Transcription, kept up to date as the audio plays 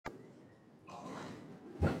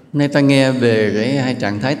Nay ta nghe về cái hai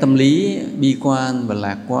trạng thái tâm lý bi quan và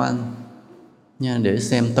lạc quan nha, để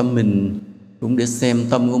xem tâm mình cũng để xem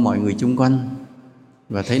tâm của mọi người chung quanh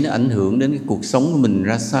và thấy nó ảnh hưởng đến cái cuộc sống của mình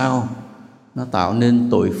ra sao, nó tạo nên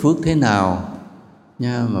tội phước thế nào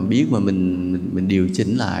nha, mà biết mà mình điều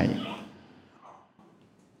chỉnh lại.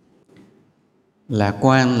 Lạc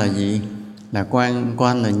quan là gì? Là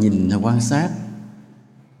quan là nhìn, là quan sát.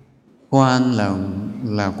 Quan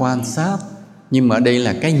là quan sát, nhưng mà ở đây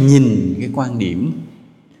là cái nhìn, cái quan điểm.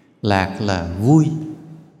 Lạc là vui,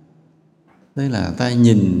 tức là ta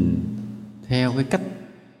nhìn theo cái cách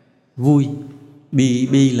vui.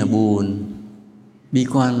 Bi là buồn, bi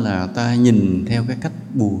quan là ta nhìn theo cái cách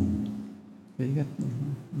buồn.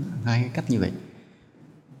 Hai cái cách như vậy.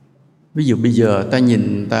 Ví dụ bây giờ ta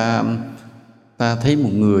nhìn, ta thấy một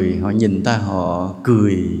người, họ nhìn ta, họ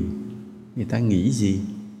cười, thì ta nghĩ gì?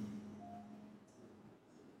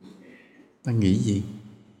 Ta nghĩ gì?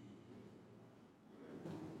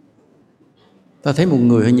 Ta thấy một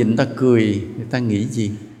người họ nhìn ta cười, thì ta nghĩ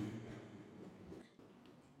gì?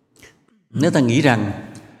 Nếu ta nghĩ rằng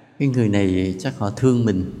cái người này chắc họ thương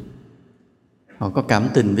mình, họ có cảm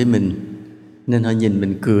tình với mình, nên họ nhìn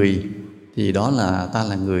mình cười, thì đó là ta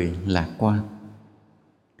là người lạc quan.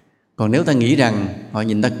 Còn nếu ta nghĩ rằng họ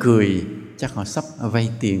nhìn ta cười, chắc họ sắp vay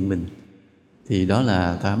tiền mình, thì đó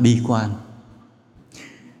là ta bi quan.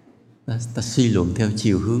 Ta suy luận theo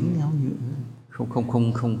chiều hướng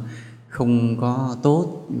không có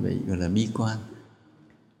tốt, như vậy gọi là bi quan.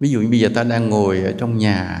 Ví dụ như bây giờ ta đang ngồi ở trong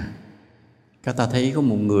nhà, các ta thấy có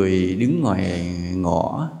một người đứng ngoài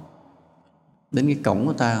ngõ, đến cái cổng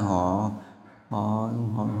của ta, họ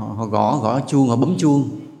gõ chuông, họ bấm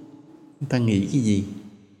chuông, ta nghĩ cái gì?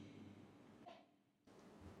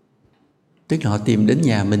 Tức là họ tìm đến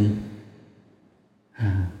nhà mình.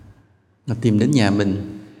 Họ tìm đến nhà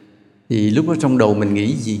mình, thì lúc đó trong đầu mình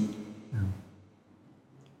nghĩ gì?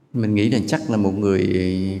 Mình nghĩ là chắc là một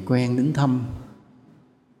người quen đến thăm,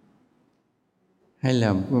 hay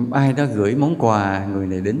là ai đó gửi món quà, người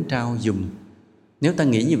này đến trao giùm. Nếu ta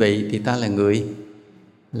nghĩ như vậy thì ta là người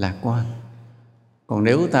lạc quan. Còn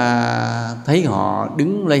nếu ta thấy họ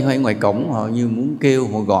đứng loay hoay ngoài cổng, họ như muốn kêu,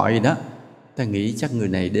 họ gọi gì đó, ta nghĩ chắc người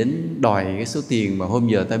này đến đòi cái số tiền mà hôm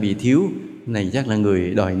giờ ta bị thiếu, này chắc là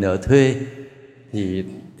người đòi nợ thuê,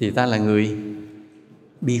 thì ta là người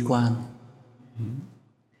bi quan.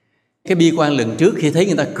 Cái bi quan lần trước khi thấy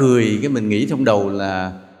người ta cười, cái mình nghĩ trong đầu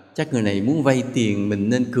là chắc người này muốn vay tiền mình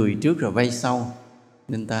nên cười trước rồi vay sau,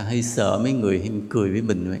 nên ta hay sợ mấy người hay cười với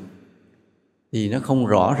mình vậy. Thì nó không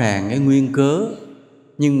rõ ràng cái nguyên cớ,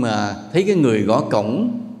 nhưng mà thấy cái người gõ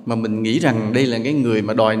cổng mà mình nghĩ rằng đây là cái người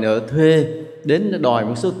mà đòi nợ thuê, đến đòi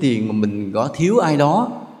một số tiền mà mình gõ thiếu ai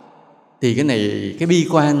đó, thì cái này, cái bi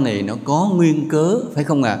quan này nó có nguyên cớ, phải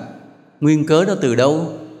không ạ? Nguyên cớ đó từ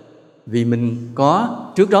đâu? Vì mình có,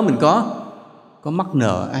 trước đó mình có mắc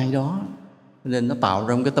nợ ai đó, nên nó tạo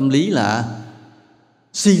ra một cái tâm lý là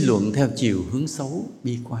suy luận theo chiều hướng xấu,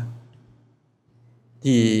 bi quan.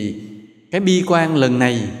 Thì cái bi quan lần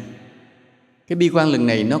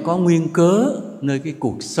này nó có nguyên cớ nơi cái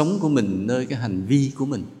cuộc sống của mình, nơi cái hành vi của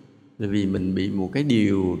mình. Là vì mình bị một cái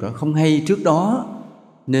điều đó không hay trước đó,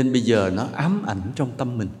 nên bây giờ nó ám ảnh trong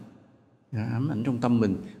tâm mình. Ám ảnh trong tâm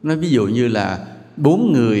mình. Nói ví dụ như là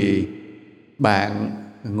 4 người bạn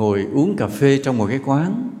ngồi uống cà phê trong một cái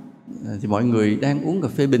quán, thì mọi người đang uống cà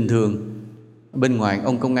phê bình thường. Bên ngoài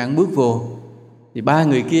ông công an bước vô, thì 3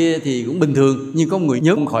 người kia thì cũng bình thường, nhưng có một người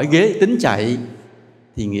nhấc khỏi ghế tính chạy.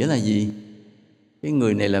 Thì nghĩa là gì? Cái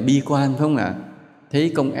người này là bi quan, phải không ạ? Thấy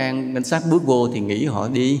công an, cảnh sát bước vô thì nghĩ họ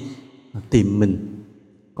đi tìm mình.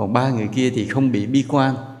 Còn 3 người kia thì không bị bi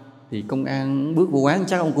quan, thì công an bước vô quán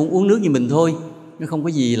chắc ông cũng uống nước như mình thôi, nó không có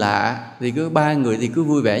gì lạ. Thì cứ 3 người thì cứ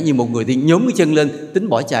vui vẻ, nhưng một người thì nhúng cái chân lên tính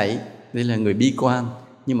bỏ chạy. Đây là người bi quan.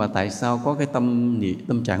 Nhưng mà tại sao có cái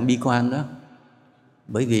tâm trạng bi quan đó?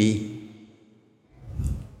 Bởi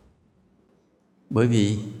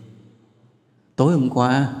vì tối hôm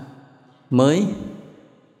qua mới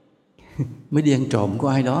đi ăn trộm của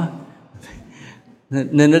ai đó.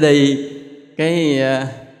 Nên ở đây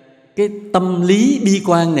cái tâm lý bi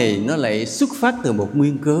quan này nó lại xuất phát từ một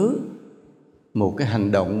nguyên cớ, một cái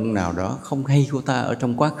hành động nào đó không hay của ta ở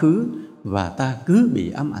trong quá khứ, và ta cứ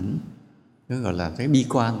bị ám ảnh. Đó gọi là cái bi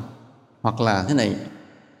quan. Hoặc là thế này,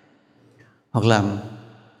 hoặc là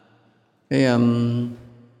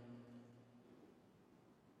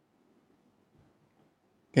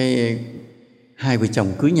cái hai vợ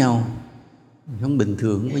chồng cưới nhau không bình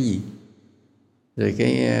thường, không có gì. Rồi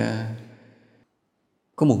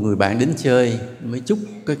có một người bạn đến chơi mới chúc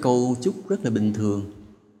cái câu chúc rất là bình thường.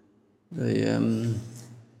 Rồi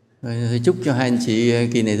Thôi chúc cho hai anh chị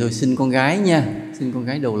kỳ này thôi sinh con gái nha, sinh con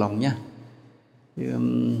gái đầu lòng nha.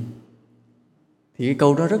 Thì cái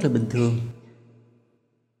câu đó rất là bình thường.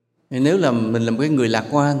 Nếu là mình là một cái người lạc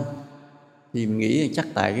quan thì mình nghĩ chắc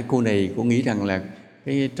tại cái cô này cô nghĩ rằng là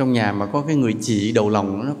cái trong nhà mà có cái người chị đầu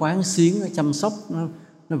lòng nó quán xuyến, nó chăm sóc,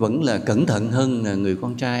 nó vẫn là cẩn thận hơn là người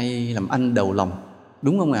con trai làm anh đầu lòng,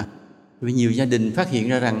 đúng không ạ? Vì nhiều gia đình phát hiện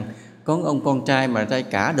ra rằng có ông con trai mà trai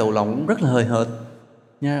cả đầu lòng cũng rất là hời hợt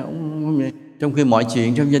nha. Trong khi mọi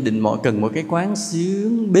chuyện trong gia đình cần một cái quán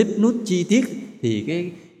xuyến bếp nút chi tiết thì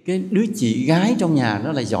cái đứa chị gái trong nhà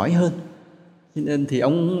nó lại giỏi hơn. Cho nên thì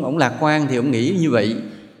ông lạc quan thì ông nghĩ như vậy,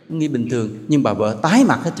 ông nghĩ bình thường, nhưng bà vợ tái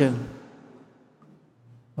mặt hết trơn.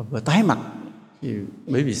 Bà vợ tái mặt thì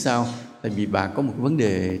bởi vì sao? Tại vì bà có một vấn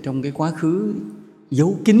đề trong cái quá khứ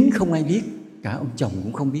giấu kín không ai biết, cả ông chồng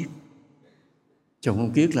cũng không biết. Chồng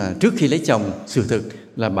không biết là trước khi lấy chồng, sự thực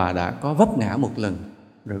là bà đã có vấp ngã một lần,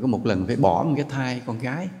 rồi có một lần phải bỏ một cái thai con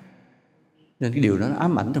gái. Nên cái điều đó nó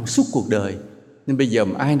ám ảnh trong suốt cuộc đời. Nên bây giờ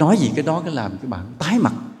mà ai nói gì cái đó cái làm cái bà tái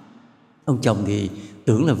mặt. Ông chồng thì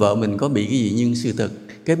tưởng là vợ mình có bị cái gì, nhưng sự thật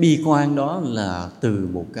cái bi quan đó là từ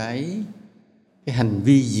một cái hành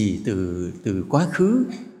vi gì từ quá khứ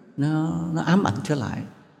nó ám ảnh trở lại.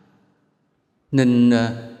 Nên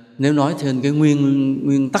nếu nói trên cái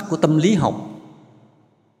nguyên tắc của tâm lý học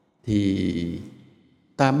thì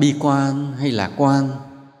ta bi quan hay lạc quan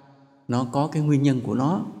nó có cái nguyên nhân của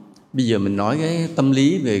nó. Bây giờ mình nói cái tâm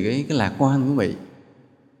lý về cái lạc quan cũng vậy.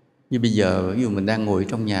 Như bây giờ ví dụ mình đang ngồi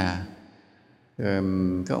trong nhà,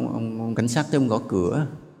 cái ông cảnh sát tới ông gõ cửa.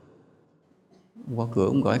 Ông gõ cửa,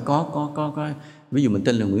 ông gọi có. Ví dụ mình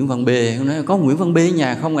tên là Nguyễn Văn B, ông nói có Nguyễn Văn B ở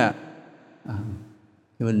nhà không ạ?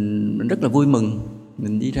 Mình rất là vui mừng,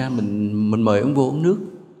 mình đi ra mình mời ông vô uống nước,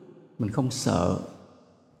 mình không sợ.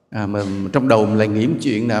 Mà trong đầu mình lại nghĩ một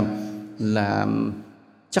chuyện là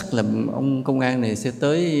chắc là ông công an này sẽ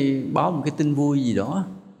tới báo một cái tin vui gì đó,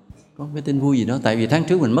 có cái tin vui gì đó. Tại vì tháng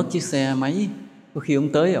trước mình mất chiếc xe máy, có khi ông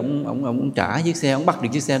tới ông trả chiếc xe, ông bắt được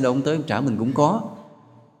chiếc xe đâu ông tới ông trả mình cũng có.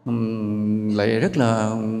 Lại rất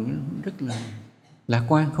là lạc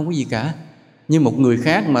quan, không có gì cả. Nhưng một người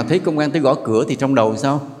khác mà thấy công an tới gõ cửa thì trong đầu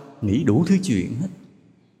sao? Nghĩ đủ thứ chuyện hết.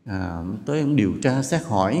 Tới ông điều tra xét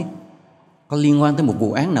hỏi có liên quan tới một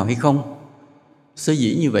vụ án nào hay không. Sở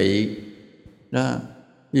dĩ như vậy đó.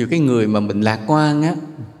 Ví dụ cái người mà mình lạc quan á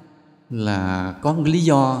là có một lý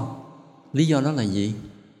do. Lý do đó là gì?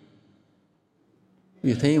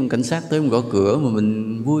 Ví dụ thấy ông cảnh sát tới ông gõ cửa mà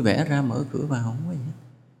mình vui vẻ ra mở cửa vào, không có gì hết.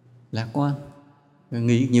 Lạc quan.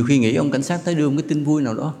 Nhiều khi nghĩ ông cảnh sát tới đưa một cái tin vui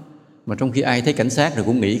nào đó, mà trong khi ai thấy cảnh sát rồi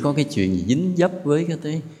cũng nghĩ có cái chuyện gì dính dấp với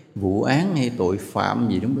cái vụ án hay tội phạm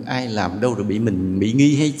gì đó, ai làm đâu rồi mình bị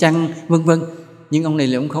nghi hay chăng, vân vân. Nhưng ông này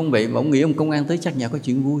là ông không vậy, mà ông nghĩ ông công an tới chắc nhà có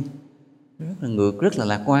chuyện vui. Rất là ngược, rất là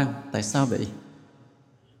lạc quan. Tại sao vậy?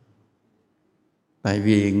 Tại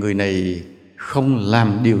vì người này không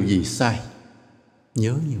làm điều gì sai.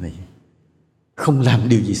 Nhớ như vậy. Không làm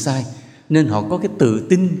điều gì sai nên họ có cái tự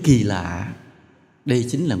tin kỳ lạ. Đây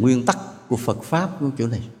chính là nguyên tắc của Phật Pháp của chỗ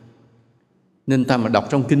này. Nên ta mà đọc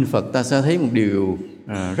trong kinh Phật ta sẽ thấy một điều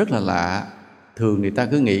rất là lạ. Thường người ta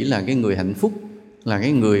cứ nghĩ là cái người hạnh phúc là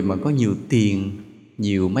cái người mà có nhiều tiền,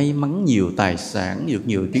 nhiều may mắn, nhiều tài sản, được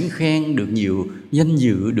nhiều tiếng khen, được nhiều danh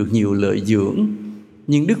dự, được nhiều lợi dưỡng.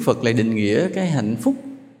 Nhưng Đức Phật lại định nghĩa cái hạnh phúc,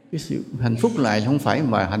 cái sự hạnh phúc lại không phải,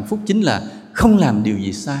 mà hạnh phúc chính là không làm điều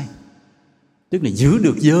gì sai. Tức là giữ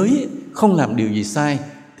được giới, không làm điều gì sai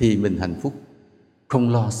thì mình hạnh phúc.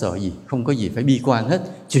 Không lo sợ gì, không có gì phải bi quan hết,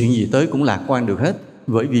 chuyện gì tới cũng lạc quan được hết,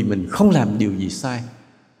 bởi vì mình không làm điều gì sai.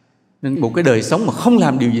 Nên một cái đời sống mà không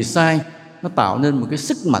làm điều gì sai, nó tạo nên một cái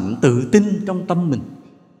sức mạnh tự tin trong tâm mình.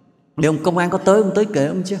 Để ông công an có tới, ông tới kệ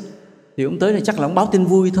ông chứ. Thì ông tới thì chắc là ông báo tin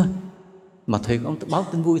vui thôi. Mà thiệt ông báo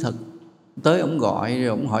tin vui thật. Tới ông gọi rồi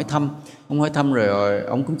ông hỏi thăm. Ông hỏi thăm rồi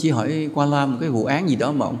ông cũng chỉ hỏi qua loa một cái vụ án gì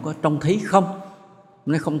đó mà ông có trông thấy không.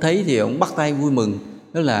 Nếu không thấy thì ông bắt tay vui mừng.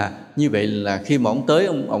 Đó là như vậy là khi mà ông tới,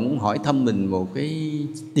 ông hỏi thăm mình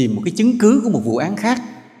tìm một cái chứng cứ của một vụ án khác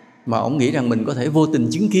mà ông nghĩ rằng mình có thể vô tình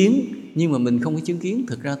chứng kiến, nhưng mà mình không có chứng kiến.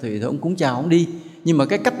 Thực ra thì ông cũng chào ông đi, nhưng mà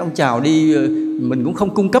cái cách ông chào đi mình cũng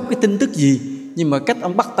không cung cấp cái tin tức gì, nhưng mà cách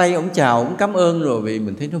ông bắt tay ông chào, ông cảm ơn rồi vì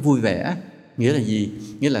mình thấy nó vui vẻ. Nghĩa là gì?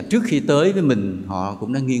 Nghĩa là trước khi tới với mình, họ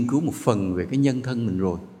cũng đã nghiên cứu một phần về cái nhân thân mình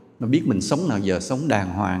rồi, nó biết mình sống nào giờ sống đàng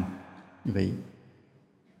hoàng. Như vậy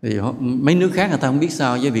thì mấy nước khác người ta không biết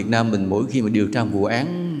sao, với Việt Nam mình mỗi khi mà điều tra vụ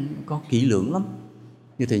án có kỹ lưỡng lắm.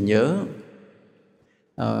 Như thầy nhớ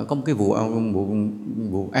có một cái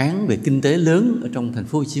vụ án về kinh tế lớn ở trong thành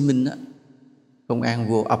phố Hồ Chí Minh đó. Công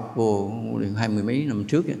an ập vô 20 mấy năm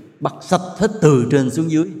trước ấy, bắt sạch hết từ trên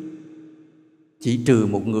xuống dưới. chỉ trừ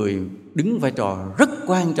một người đứng vai trò rất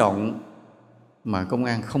quan trọng mà công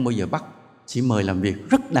an không bao giờ bắt, chỉ mời làm việc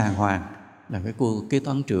rất đàng hoàng, là cái cô kế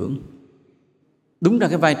toán trưởng. Đúng ra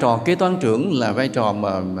cái vai trò kế toán trưởng là vai trò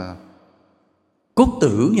mà cốt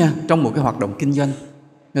tử nha, trong một cái hoạt động kinh doanh.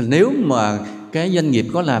 Nên nếu mà cái doanh nghiệp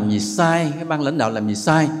có làm gì sai, cái ban lãnh đạo làm gì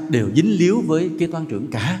sai, đều dính líu với kế toán trưởng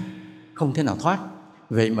cả, không thể nào thoát.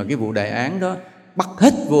 Vậy mà cái vụ đại án đó bắt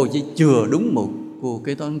hết vô, chỉ chừa đúng một cô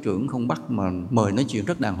kế toán trưởng không bắt mà mời nói chuyện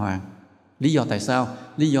rất đàng hoàng. Lý do tại sao?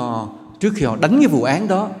 Lý do trước khi họ đánh cái vụ án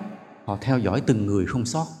đó, họ theo dõi từng người không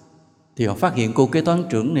sót, thì họ phát hiện cô kế toán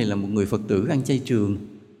trưởng này là một người Phật tử ăn chay trường,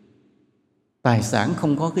 tài sản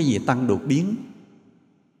không có cái gì tăng đột biến,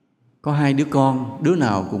 có 2 đứa con, đứa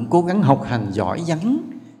nào cũng cố gắng học hành giỏi giắng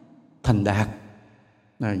thành đạt,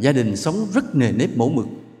 gia đình sống rất nề nếp mẫu mực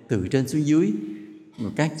từ trên xuống dưới,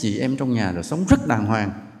 các chị em trong nhà rồi sống rất đàng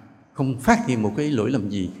hoàng, không phát hiện một cái lỗi lầm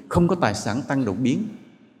gì, không có tài sản tăng đột biến.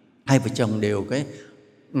 Hai vợ chồng đều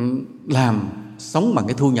làm sống bằng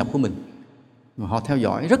cái thu nhập của mình. Họ theo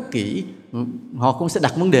dõi rất kỹ, họ cũng sẽ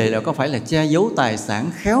đặt vấn đề là có phải là che giấu tài sản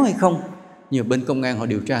khéo hay không. Nhưng mà bên công an họ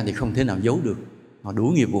điều tra thì không thể nào giấu được. Họ đủ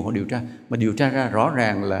nghiệp vụ họ điều tra, mà điều tra ra rõ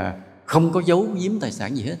ràng là không có giấu giếm tài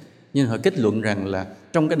sản gì hết. Nhưng họ kết luận rằng là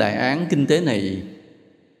trong cái đại án kinh tế này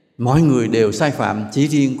mọi người đều sai phạm, chỉ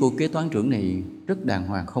riêng cô kế toán trưởng này rất đàng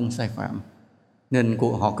hoàng, không sai phạm. Nên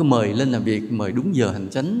họ cứ mời lên làm việc, mời đúng giờ hành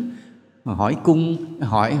chánh, hỏi cung,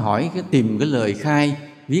 hỏi tìm cái lời khai,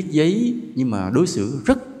 viết giấy, nhưng mà đối xử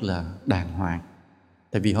rất là đàng hoàng.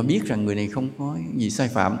 Tại vì họ biết rằng người này không có gì sai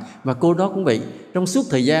phạm. Và cô đó cũng vậy, trong suốt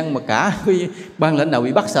thời gian mà cả ban lãnh đạo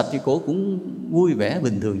bị bắt sạch thì cô cũng vui vẻ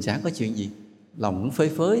bình thường, chả có chuyện gì, lòng cũng phơi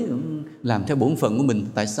phới, làm theo bổn phận của mình.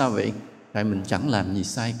 Tại sao vậy? Tại mình chẳng làm gì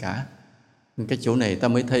sai cả. Cái chỗ này ta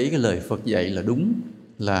mới thấy cái lời Phật dạy là đúng,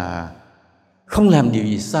 là không làm điều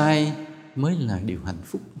gì sai mới là điều hạnh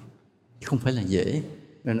phúc, không phải là dễ.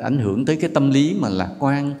 Nên ảnh hưởng tới cái tâm lý mà lạc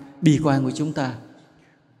quan, bi quan của chúng ta.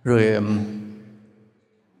 Rồi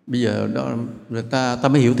bây giờ đó, ta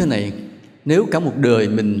mới hiểu thế này. Nếu cả một đời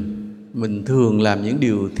mình thường làm những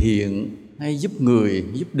điều thiện, hay giúp người,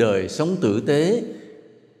 giúp đời, sống tử tế,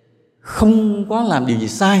 không có làm điều gì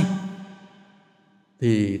sai,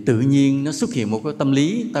 thì tự nhiên nó xuất hiện một cái tâm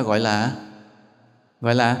lý ta gọi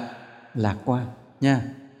là lạc quan nha.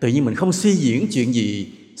 Tự nhiên mình không suy diễn chuyện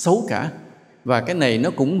gì xấu cả. Và cái này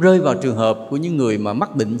nó cũng rơi vào trường hợp của những người mà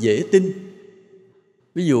mắc bệnh dễ tin.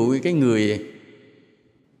 Ví dụ cái người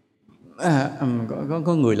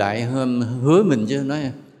có người lại hứa mình chứ,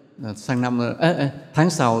 nói sang năm tháng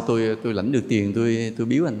sau tôi lãnh được tiền, tôi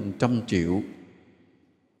biếu anh 100 triệu.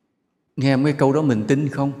 Nghe mấy câu đó mình tin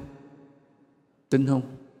không? Tin không?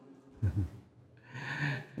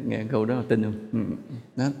 Nghe câu đó là tin không?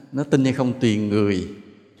 Nó tin hay không tùy người.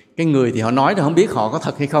 Cái người thì họ nói thì không biết họ có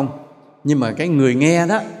thật hay không, nhưng mà cái người nghe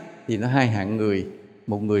đó thì nó hai hạng người,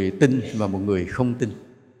 một người tin và một người không tin.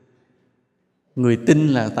 Người tin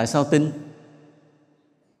là tại sao tin?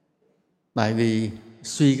 Tại vì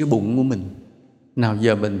suy cái bụng của mình, nào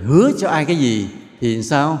giờ mình hứa cho ai cái gì thì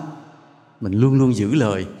sao? Mình luôn luôn giữ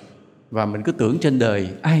lời. Và mình cứ tưởng trên đời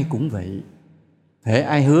ai cũng vậy, hễ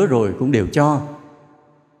ai hứa rồi cũng đều cho,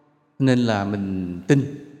 nên là mình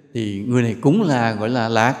tin. Thì người này cũng là gọi là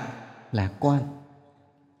lạc quan.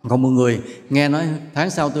 Còn một người nghe nói tháng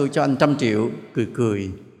sau tôi cho anh 100 triệu,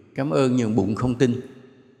 cười cảm ơn, nhưng bụng không tin.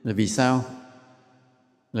 Là vì sao?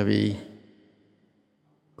 Là vì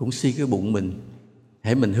cũng suy cái bụng mình,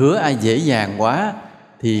 hễ mình hứa ai dễ dàng quá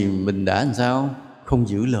thì mình đã làm sao? Không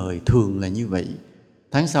giữ lời, thường là như vậy.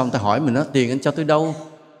 Tháng sau người ta hỏi mình, nói tiền anh cho tôi đâu?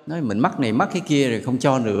 Nói mình mắc này mắc cái kia rồi không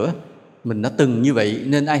cho nữa. Mình đã từng như vậy,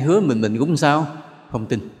 nên ai hứa mình cũng sao? Không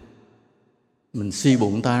tin. Mình suy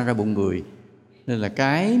bụng ta ra bụng người. Nên là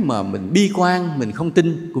cái mà mình bi quan, mình không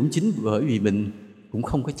tin cũng chính bởi vì mình cũng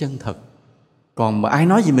không có chân thật. Còn mà ai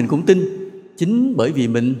nói gì mình cũng tin, chính bởi vì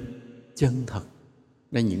mình chân thật.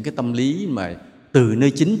 Đây những cái tâm lý mà từ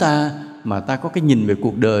nơi chính ta mà ta có cái nhìn về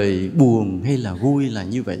cuộc đời buồn hay là vui là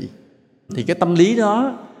như vậy. Thì cái tâm lý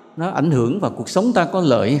đó nó ảnh hưởng vào cuộc sống ta có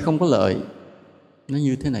lợi hay không có lợi. Nó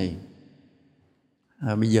như thế này.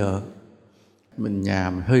 Bây giờ mình nhà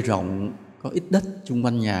mình hơi rộng, có ít đất chung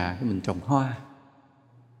quanh nhà, cái mình trồng hoa,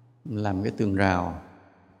 mình làm cái tường rào,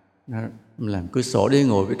 mình làm cửa sổ để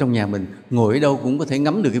ngồi ở trong nhà mình, ngồi ở đâu cũng có thể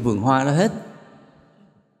ngắm được cái vườn hoa đó hết.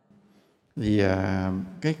 Thì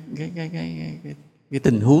cái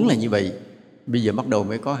tình huống là như vậy. Bây giờ bắt đầu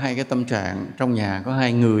mới có hai cái tâm trạng trong nhà, có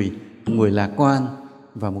hai người, một người lạc quan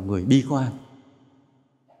và một người bi quan.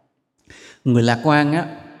 Người lạc quan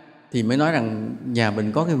á thì mới nói rằng nhà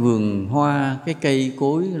mình có cái vườn hoa, cái cây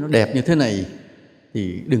cối nó đẹp như thế này,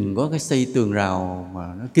 thì đừng có cái xây tường rào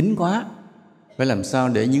mà nó kín quá. Phải làm sao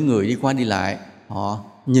để những người đi qua đi lại họ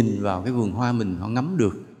nhìn vào cái vườn hoa mình, họ ngắm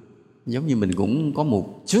được. Giống như mình cũng có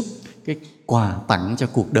một chút cái quà tặng cho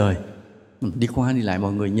cuộc đời. Mình đi qua đi lại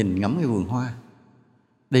mọi người nhìn ngắm cái vườn hoa.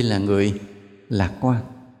 Đây là người lạc quan.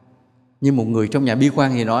 Nhưng một người trong nhà bi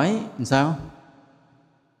quan thì nói làm sao?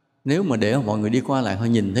 Nếu mà để mọi người đi qua lại họ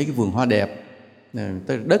nhìn thấy cái vườn hoa đẹp,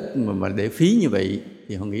 tới đất mà để phí như vậy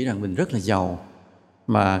thì họ nghĩ rằng mình rất là giàu.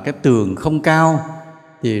 Mà cái tường không cao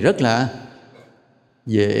thì rất là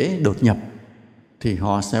dễ đột nhập, thì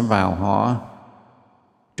họ sẽ vào họ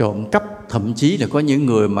trộm cắp. Thậm chí là có những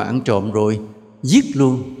người mà ăn trộm rồi giết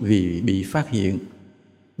luôn vì bị phát hiện.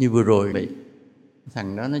 Như vừa rồi vậy,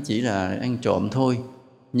 thằng đó nó chỉ là ăn trộm thôi,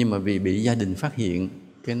 nhưng mà vì bị gia đình phát hiện,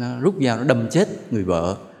 cái nó rút dao nó đâm chết người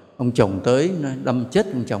vợ. Ông chồng tới nó đâm chết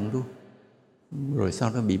ông chồng luôn. Rồi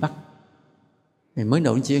sau đó bị bắt. Thì mới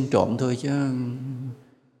đầu nó chỉ ăn trộm thôi chứ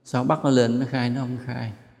sao bắt nó lên nó khai? Nó không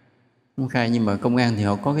khai. Không khai, nhưng mà công an thì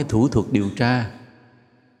họ có cái thủ thuật điều tra.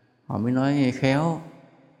 Họ mới nói khéo,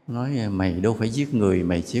 nói mày đâu phải giết người,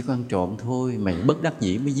 mày chỉ có ăn trộm thôi, mày bất đắc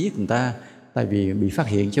dĩ mới giết người ta, tại vì bị phát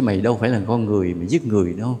hiện, chứ mày đâu phải là con người mà giết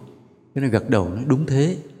người đâu. Cái nó gật đầu nói đúng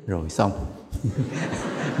thế, rồi xong.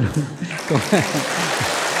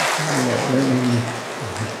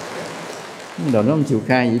 Đầu nó không chịu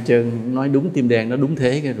khai gì hết trơn, nói đúng tim đen, nó đúng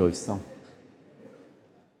thế, cái rồi xong.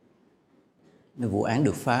 Vụ án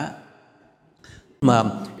được phá. Mà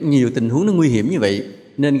nhiều tình huống nó nguy hiểm như vậy,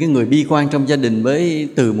 nên cái người bi quan trong gia đình mới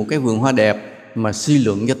từ một cái vườn hoa đẹp mà suy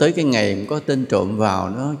luận cho tới cái ngày có tên trộm vào,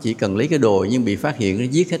 nó chỉ cần lấy cái đồ nhưng bị phát hiện nó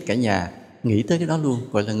giết hết cả nhà. Nghĩ tới cái đó luôn,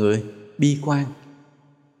 gọi là người bi quan.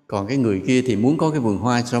 Còn cái người kia thì muốn có cái vườn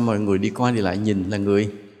hoa cho mọi người đi qua đi lại nhìn, là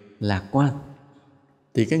người lạc quan.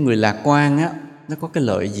 Thì cái người lạc quan á, nó có cái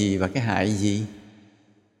lợi gì và cái hại gì?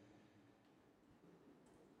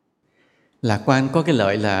 Lạc quan có cái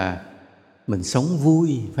lợi là mình sống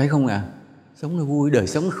vui, phải không ạ? Sống nó vui, đời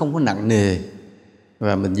sống không có nặng nề,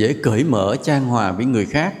 và mình dễ cởi mở, chan hòa với người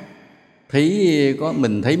khác.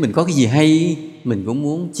 Mình thấy mình có cái gì hay, mình cũng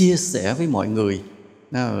muốn chia sẻ với mọi người.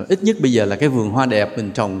 Ít nhất bây giờ là cái vườn hoa đẹp,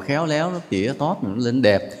 mình trồng khéo léo, nó tỉa tót, nó lên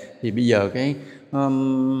đẹp. Thì bây giờ cái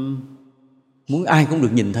muốn ai cũng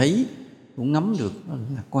được nhìn thấy, cũng ngắm được, đó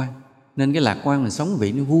là lạc quan. Nên cái lạc quan mình sống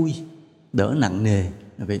vị nó vui, đỡ nặng nề.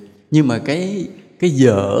 Nhưng mà cái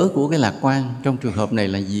dở của cái lạc quan trong trường hợp này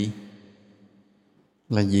là gì?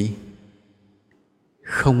 Là gì?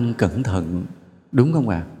 Không cẩn thận, đúng không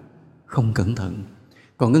ạ? Không cẩn thận.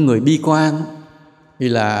 Còn cái người bi quan thì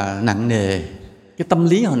là nặng nề, cái tâm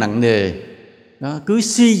lý họ nặng nề, đó, cứ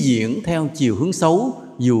suy diễn theo chiều hướng xấu,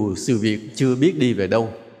 dù sự việc chưa biết đi về đâu,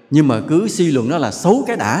 nhưng mà cứ suy luận nó là xấu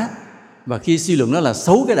cái đã. Và khi suy luận nó là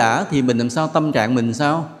xấu cái đã thì mình làm sao, tâm trạng mình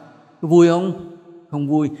sao? Có vui không? Không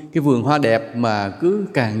vui. Cái vườn hoa đẹp mà cứ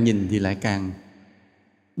càng nhìn thì lại càng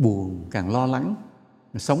buồn, càng lo lắng.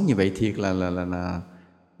 Sống như vậy thiệt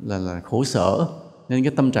là khổ sở. Nên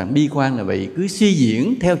cái tâm trạng bi quan là vậy, cứ suy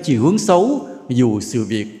diễn theo chiều hướng xấu, dù sự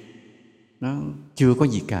việc nó chưa có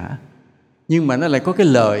gì cả. Nhưng mà nó lại có cái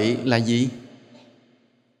lợi là gì?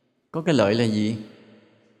 Có cái lợi là gì?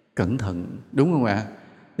 Cẩn thận, đúng không ạ?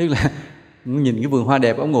 Tức là nhìn cái vườn hoa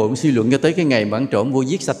đẹp, ông ngồi ông suy luận cho tới cái ngày mà ăn trộm vô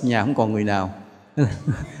giết sạch nhà không còn người nào.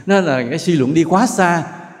 Nó là cái suy luận đi quá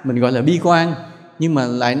xa, mình gọi là bi quan. Nhưng mà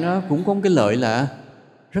lại nó cũng có cái lợi là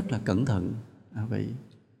rất là cẩn thận. Vậy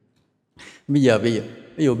bây giờ ví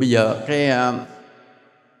dụ bây giờ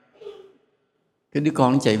cái đứa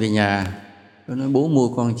con nó chạy về nhà, nó nói bố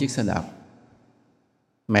mua con chiếc xe đạp,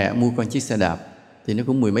 mẹ mua con chiếc xe đạp. Thì nó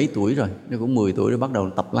cũng mười mấy tuổi rồi, nó cũng 10 tuổi rồi, bắt đầu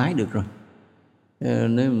tập lái được rồi.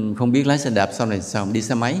 Nếu không biết lái xe đạp sau này sao đi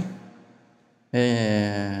xe máy.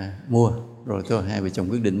 Mua rồi thôi, hai vợ chồng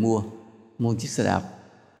quyết định mua chiếc xe đạp.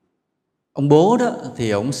 Ông bố đó thì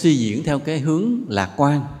ông suy diễn theo cái hướng lạc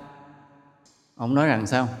quan. Ông nói rằng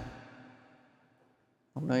sao?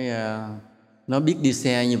 Ông nói nó biết đi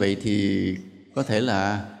xe như vậy thì có thể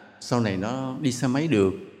là sau này nó đi xe máy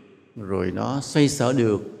được, rồi nó xoay sở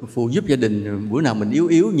được, phụ giúp gia đình, bữa nào mình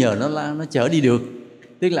yếu nhờ nó chở đi được.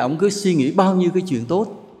 Tức là ông cứ suy nghĩ bao nhiêu cái chuyện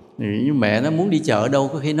tốt. Nhưng mẹ nó muốn đi chợ đâu,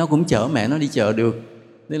 có khi nó cũng chở mẹ nó đi chợ được.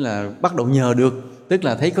 Tức là bắt đầu nhờ được. Tức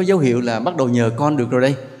là thấy có dấu hiệu là bắt đầu nhờ con được rồi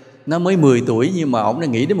đây. Nó mới 10 tuổi nhưng mà ông đã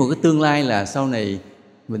nghĩ đến một cái tương lai là sau này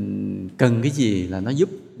mình cần cái gì là nó giúp.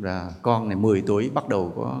 Và con này 10 tuổi bắt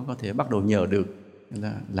đầu có thể bắt đầu nhờ được.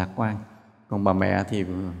 Là lạc quan. Còn bà mẹ thì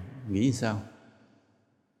nghĩ sao?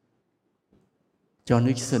 Cho nó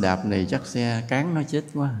chiếc xe đạp này chắc xe cán nó chết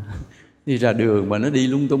quá. Đi ra đường mà nó đi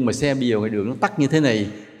lung tung, mà xe bây giờ ngoài đường nó tắc như thế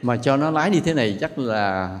này, mà cho nó lái đi thế này chắc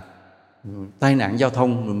là tai nạn giao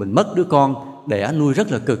thông rồi mình mất đứa con, đẻ nuôi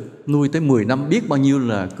rất là cực, nuôi tới 10 năm biết bao nhiêu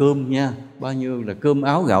là cơm nha, bao nhiêu là cơm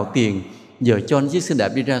áo gạo tiền. Giờ cho nó chiếc xe đạp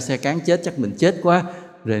đi ra xe cán chết chắc mình chết quá.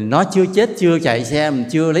 Rồi nó chưa chết, chưa chạy xe, mình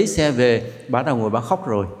chưa lấy xe về, bà đã ngồi bà khóc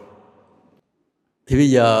rồi. Thì bây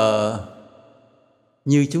giờ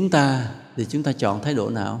như chúng ta thì chúng ta chọn thái độ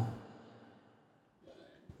nào?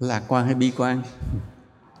 Lạc quan hay bi quan?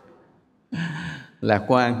 Lạc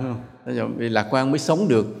quan không? Vì lạc quan mới sống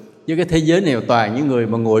được. Chứ cái thế giới này toàn những người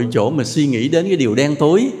mà ngồi chỗ mà suy nghĩ đến cái điều đen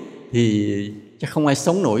tối thì chắc không ai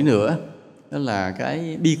sống nổi nữa. Đó là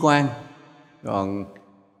cái bi quan. Còn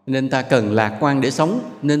nên ta cần lạc quan để sống.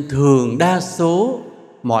 Nên thường đa số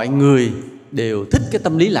mọi người đều thích cái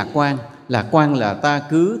tâm lý lạc quan. Lạc quan là ta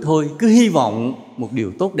cứ hy vọng một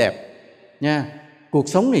điều tốt đẹp nha. Cuộc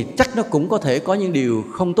sống này chắc nó cũng có thể có những điều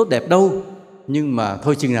không tốt đẹp đâu, nhưng mà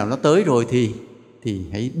thôi chừng nào nó tới rồi thì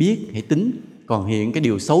hãy biết, hãy tính. Còn hiện cái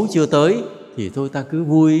điều xấu chưa tới thì thôi ta cứ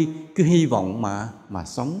vui, cứ hy vọng mà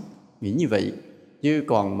sống. Nghĩ như vậy. Chứ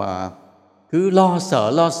còn mà cứ lo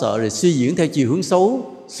sợ rồi suy diễn theo chiều hướng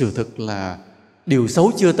xấu, sự thực là điều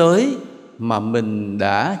xấu chưa tới mà mình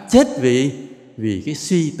đã chết vì cái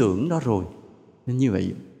suy tưởng đó rồi. Nên như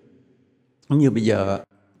vậy. Như bây giờ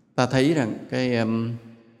ta thấy rằng cái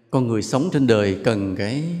con người sống trên đời cần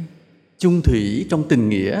cái chung thủy trong tình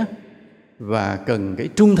nghĩa và cần cái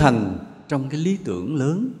trung thành trong cái lý tưởng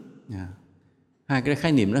lớn. Hai cái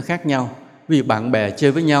khái niệm nó khác nhau. Ví dụ bạn bè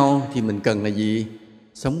chơi với nhau thì mình cần là gì?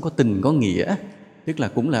 Sống có tình, có nghĩa, tức là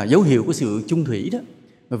cũng là dấu hiệu của sự chung thủy đó.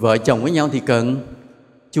 Mà vợ chồng với nhau thì cần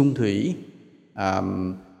chung thủy.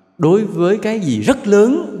 Đối với cái gì rất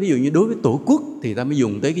lớn, ví dụ như đối với tổ quốc thì ta mới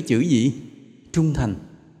dùng tới cái chữ gì? Trung thành.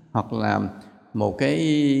 Hoặc là một cái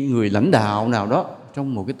người lãnh đạo nào đó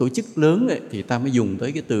trong một cái tổ chức lớn ấy, thì ta mới dùng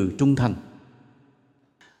tới cái từ trung thành.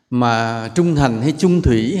 Mà trung thành hay chung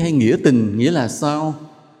thủy hay nghĩa tình nghĩa là sao?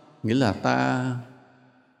 Nghĩa là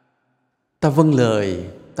ta vâng lời,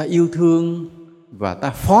 ta yêu thương và ta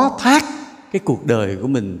phó thác cái cuộc đời của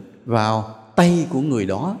mình vào tay của người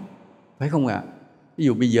đó. Phải không ạ? Ví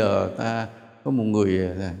dụ bây giờ ta có một người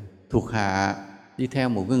thuộc hạ đi theo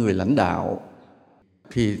một cái người lãnh đạo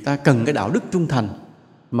thì ta cần cái đạo đức trung thành.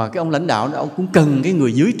 Mà cái ông lãnh đạo đó, ông cũng cần cái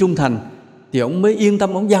người dưới trung thành thì ông mới yên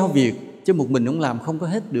tâm ông giao việc, chứ một mình ông làm không có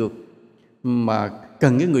hết được. Mà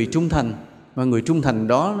cần cái người trung thành. Mà người trung thành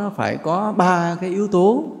đó nó phải có 3 cái yếu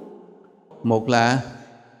tố. Một là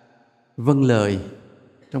vâng lời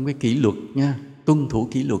trong cái kỷ luật nha, tuân thủ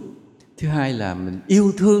kỷ luật. Thứ hai là mình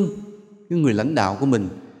yêu thương cái người lãnh đạo của mình.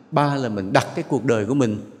 3 là mình đặt cái cuộc đời của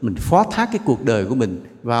mình phó thác cái cuộc đời của mình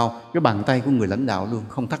vào cái bàn tay của người lãnh đạo luôn,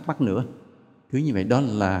 không thắc mắc nữa. Cứ như vậy, đó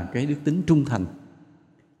là cái đức tính trung thành.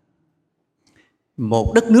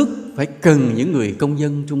 Một đất nước phải cần những người công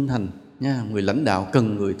dân trung thành nha. Người lãnh đạo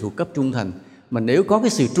cần người thuộc cấp trung thành. Mà nếu có cái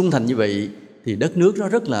sự trung thành như vậy thì đất nước đó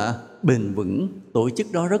rất là bền vững, tổ chức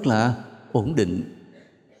đó rất là ổn định.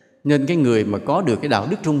 Nên cái người mà có được cái đạo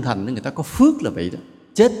đức trung thành, người ta có phước là vậy đó.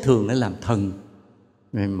 Chết thường để làm thần.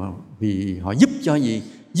 Mà vì họ giúp cho gì?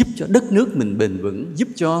 Giúp cho đất nước mình bền vững, giúp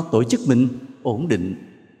cho tổ chức mình ổn định.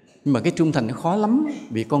 Nhưng mà cái trung thành nó khó lắm,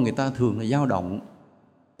 vì con người ta thường là dao động.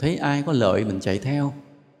 Thấy ai có lợi mình chạy theo,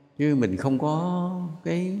 chứ mình không có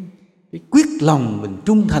cái quyết lòng mình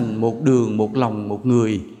trung thành một đường, một lòng, một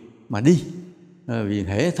người mà đi. Vì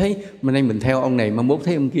thế thấy hôm nay mình theo ông này, mà mốt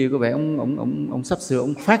thấy ông kia có vẻ ông sắp sửa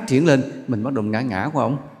ông phát triển lên, mình bắt đầu ngã qua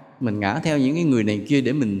ông. Mình ngã theo những cái người này kia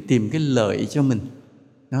để mình tìm cái lợi cho mình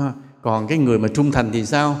đó. Còn cái người mà trung thành thì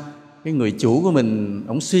sao? Cái người chủ của mình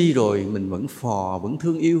ông suy rồi, mình vẫn phò, vẫn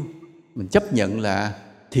thương yêu, mình chấp nhận là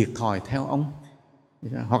thiệt thòi theo ông.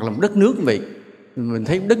 Hoặc là một đất nước như vậy, mình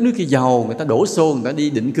thấy đất nước kia giàu, người ta đổ xô, người ta đi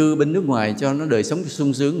định cư bên nước ngoài cho nó đời sống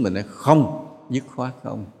sung sướng. Mình nói không, dứt khoát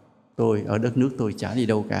không, tôi ở đất nước tôi chả đi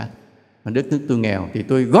đâu cả. Mà đất nước tôi nghèo thì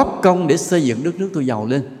tôi góp công để xây dựng đất nước tôi giàu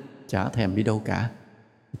lên, chả thèm đi đâu cả.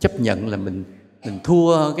 Chấp nhận là mình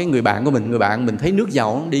thua cái người bạn của mình. Người bạn mình thấy nước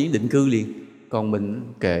giàu nó đi định cư liền, còn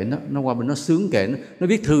mình kệ nó qua bên nó sướng, kệ nó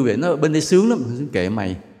viết thư về nó bên đây sướng lắm, kệ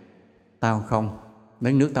mày, tao không,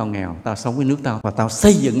 đất nước tao nghèo, tao sống với nước tao và tao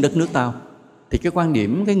xây dựng đất nước tao. Thì cái quan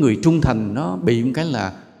điểm cái người trung thành nó bị một cái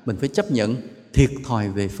là mình phải chấp nhận thiệt thòi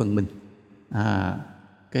về phần mình.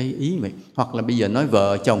 Cái ý vậy. Hoặc là bây giờ nói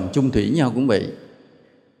vợ chồng chung thủy nhau cũng vậy.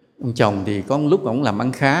 Ông chồng thì có lúc ông làm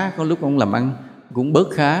ăn khá, có lúc ông làm ăn cũng bớt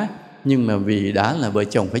khá, nhưng mà vì đã là vợ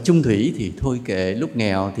chồng phải chung thủy thì thôi kệ, lúc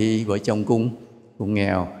nghèo thì vợ chồng cùng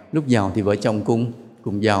nghèo, lúc giàu thì vợ chồng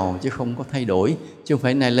cùng giàu, chứ không có thay đổi. Chứ không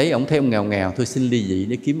phải nay lấy ông thấy ông nghèo nghèo thôi xin ly dị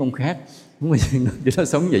để kiếm ông khác. Đúng rồi, chứ nó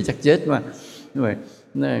sống vậy chắc chết mà. Đúng rồi.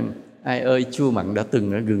 Ai ơi chua mặn đã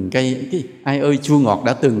từng ở gừng cây, ai ơi chua ngọt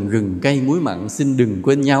đã từng gừng cây muối mặn, xin đừng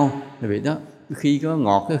quên nhau. Là vậy đó, khi có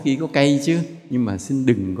ngọt khi có cay chứ, nhưng mà xin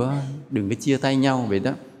đừng có chia tay nhau vậy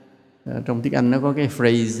đó. Trong tiếng Anh nó có cái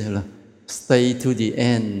phrase là stay to the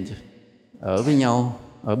end, ở với nhau,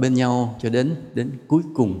 ở bên nhau cho đến cuối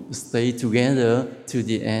cùng, stay together to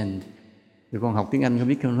the end. Thì con học tiếng Anh có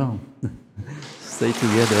biết không đó không? Stay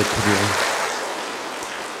together to the end.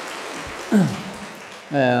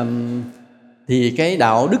 Thì cái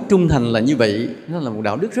đạo đức trung thành là như vậy, nó là một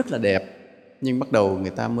đạo đức rất là đẹp, nhưng bắt đầu người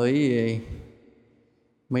ta mới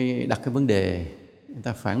đặt cái vấn đề, người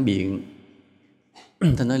ta phản biện.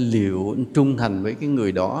 Ta nói liệu trung thành với cái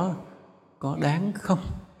người đó có đáng không?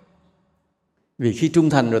 Vì khi trung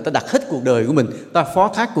thành rồi ta đặt hết cuộc đời của mình, ta phó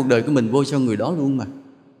thác cuộc đời của mình vô cho người đó luôn mà,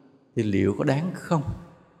 thì liệu có đáng không?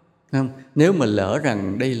 Không? Nếu mà lỡ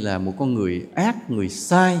rằng đây là một con người ác, người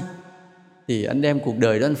sai, thì anh đem cuộc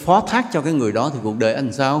đời đó anh phó thác cho cái người đó, thì cuộc đời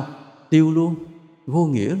anh sao? Tiêu luôn, vô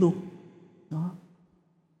nghĩa luôn đó.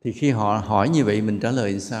 Thì khi họ hỏi như vậy mình trả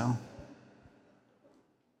lời sao?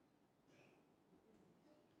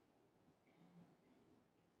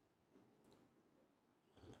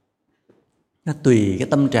 Nó tùy cái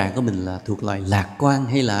tâm trạng của mình là thuộc loại lạc quan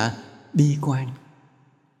hay là bi quan.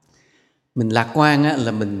 Mình lạc quan á,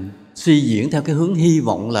 là mình suy diễn theo cái hướng hy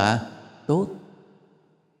vọng là tốt.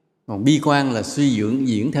 Còn bi quan là suy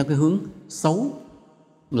diễn theo cái hướng xấu.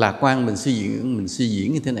 Lạc quan mình suy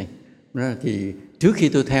diễn như thế này. Thì trước khi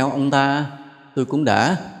tôi theo ông ta, tôi cũng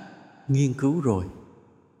đã nghiên cứu rồi.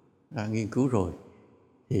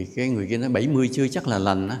 Thì cái người kia nói 70 chưa chắc là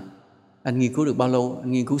lành á. Anh nghiên cứu được bao lâu?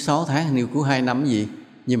 Anh nghiên cứu 6 tháng, anh nghiên cứu 2 năm gì?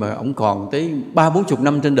 Nhưng mà ông còn tới 30-40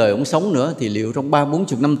 năm trên đời ông sống nữa, thì liệu trong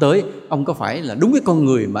 30-40 năm tới ông có phải là đúng cái con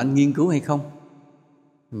người mà anh nghiên cứu hay không?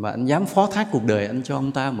 Mà anh dám phó thác cuộc đời anh cho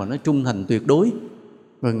ông ta mà nói trung thành tuyệt đối.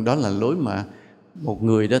 Vâng, đó là lối mà một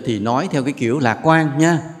người đó thì nói theo cái kiểu lạc quan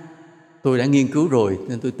nha. Tôi đã nghiên cứu rồi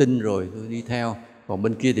nên tôi tin rồi, tôi đi theo. Còn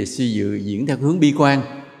bên kia thì suy diễn theo hướng bi quan,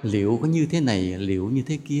 liệu có như thế này, liệu như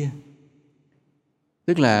thế kia.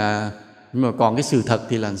 Tức là, nhưng mà còn cái sự thật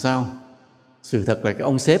thì làm sao? Sự thật là cái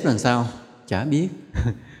ông sếp làm sao? Chả biết.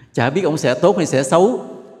 Chả biết ông sẽ tốt hay sẽ xấu.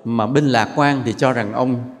 Mà bên lạc quan thì cho rằng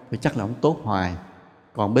ông chắc là ông tốt hoài.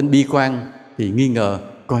 Còn bên bi quan thì nghi ngờ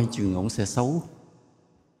coi chừng ông sẽ xấu.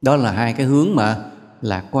 Đó là hai cái hướng mà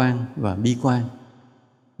lạc quan và bi quan.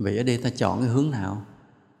 Vậy ở đây ta chọn cái hướng nào?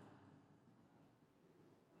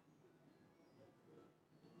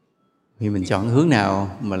 Thì mình chọn cái hướng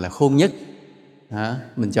nào mà là khôn nhất?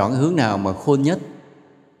 Mình chọn cái hướng nào mà khôn nhất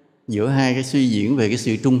giữa hai cái suy diễn về cái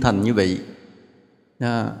sự trung thành như vậy?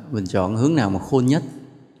 Mình chọn hướng nào mà khôn nhất?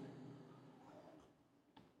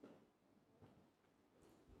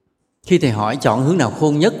 Khi thầy hỏi chọn hướng nào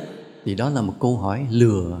khôn nhất thì đó là một câu hỏi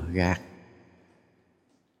lừa gạt.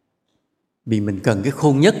 Vì mình cần cái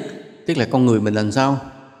khôn nhất, tức là con người mình làm sao?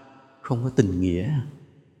 Không có tình nghĩa.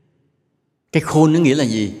 Cái khôn nó nghĩa là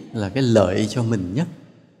gì? Là cái lợi cho mình nhất.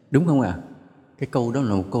 Đúng không ạ? Cái câu đó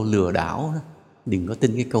là một câu lừa đảo đó. Đừng có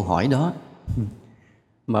tin cái câu hỏi đó.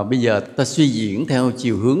 Mà bây giờ ta suy diễn theo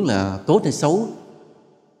chiều hướng là tốt hay xấu.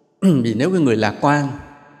 Vì nếu cái người lạc quan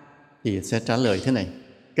thì sẽ trả lời thế này.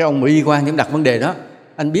 Cái ông bi quan thì đặt vấn đề đó.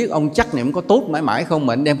 Anh biết ông chắc này ông có tốt mãi mãi không,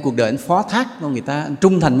 mà anh đem cuộc đời anh phó thác cho người ta, anh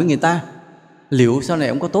trung thành với người ta, liệu sau này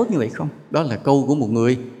ông có tốt như vậy không? Đó là câu của một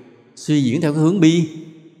người suy diễn theo cái hướng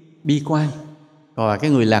bi quan. Còn cái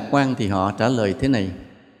người lạc quan thì họ trả lời thế này.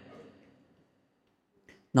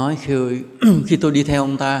 Nói khi tôi đi theo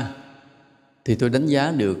ông ta thì tôi đánh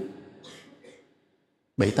giá được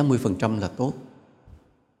 70-80% là tốt.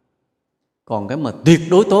 Còn cái mà tuyệt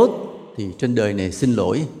đối tốt thì trên đời này xin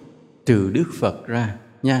lỗi, trừ Đức Phật ra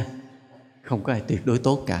nha, không có ai tuyệt đối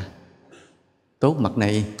tốt cả. Tốt mặt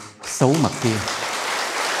này, xấu mặt kia.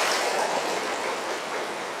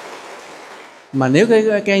 Mà nếu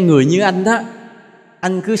cái người như anh đó,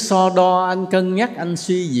 anh cứ so đo, anh cân nhắc, anh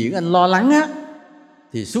suy diễn, anh lo lắng á,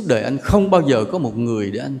 thì suốt đời anh không bao giờ có một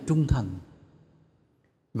người để anh trung thành.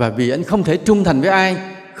 Và vì anh không thể trung thành với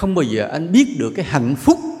ai, không bao giờ anh biết được cái hạnh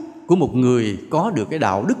phúc của một người có được cái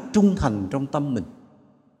đạo đức trung thành trong tâm mình.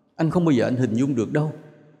 Anh không bao giờ anh hình dung được đâu.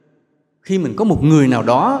 Khi mình có một người nào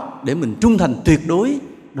đó để mình trung thành tuyệt đối,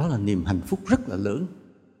 đó là niềm hạnh phúc rất là lớn.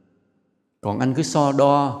 Còn anh cứ so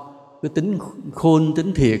đo, cứ tính khôn,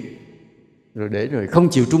 tính thiệt, rồi không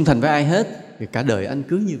chịu trung thành với ai hết, thì cả đời anh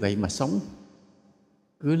cứ như vậy mà sống.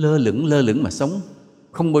 Cứ lơ lửng mà sống.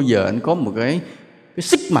 Không bao giờ anh có một cái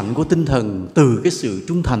sức mạnh của tinh thần từ cái sự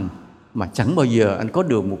trung thành, mà chẳng bao giờ anh có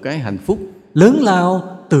được một cái hạnh phúc lớn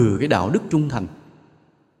lao từ cái đạo đức trung thành.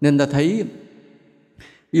 Nên ta thấy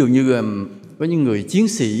ví dụ như có những người chiến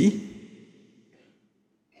sĩ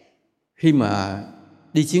khi mà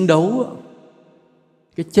đi chiến đấu,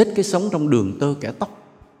 cái chết cái sống trong đường tơ kẻ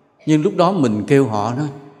tóc. Nhưng lúc đó mình kêu họ nói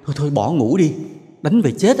thôi thôi bỏ ngủ đi, đánh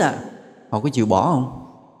về chết à, họ có chịu bỏ không?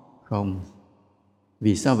 Không.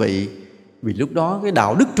 Vì sao vậy? Vì lúc đó cái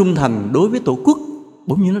đạo đức trung thành đối với Tổ quốc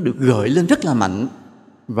bỗng nhiên nó được gợi lên rất là mạnh.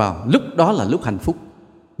 Vào lúc đó là lúc hạnh phúc.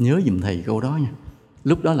 Nhớ giùm thầy câu đó nha.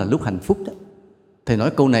 Lúc đó là lúc hạnh phúc đó. Thầy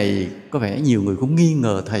nói câu này có vẻ nhiều người cũng nghi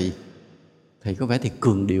ngờ thầy. Thầy có vẻ thầy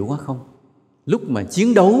cường điệu quá không? Lúc mà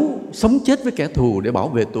chiến đấu sống chết với kẻ thù để bảo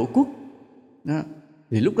vệ Tổ quốc đó,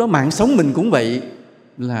 thì lúc đó mạng sống mình cũng vậy,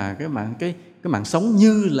 là cái mạng sống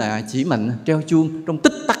như là chỉ mạnh treo chuông, trong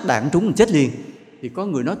tích tắc đạn trúng mình chết liền. Thì có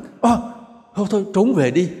người nói thôi trốn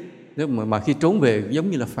về đi. Mà khi trốn về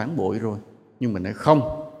giống như là phản bội rồi. Nhưng mình nói không,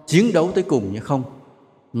 chiến đấu tới cùng nha. Không.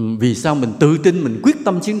 Vì sao mình tự tin, mình quyết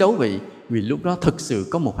tâm chiến đấu vậy? Vì lúc đó thực sự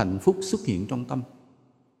có một hạnh phúc xuất hiện trong tâm.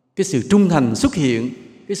 Cái sự trung thành xuất hiện,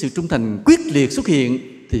 cái sự trung thành quyết liệt xuất hiện,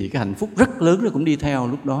 thì cái hạnh phúc rất lớn nó cũng đi theo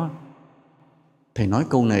lúc đó. Thầy nói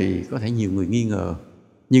câu này có thể nhiều người nghi ngờ,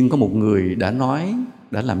 nhưng có một người đã nói,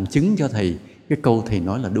 đã làm chứng cho thầy cái câu thầy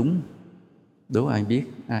nói là đúng. Đố ai biết?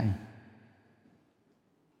 Ai?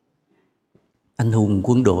 Anh hùng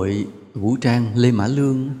quân đội vũ trang Lê Mã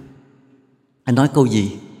Lương. Anh nói câu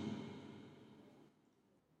gì?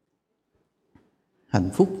 Hạnh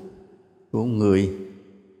phúc của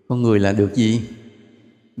con người là được gì?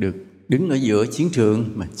 Được đứng ở giữa chiến trường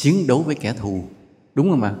mà chiến đấu với kẻ thù. Đúng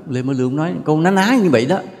không ạ? Lê Mã Lương nói câu ná ná như vậy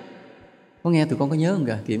đó. Có nghe tụi con có nhớ không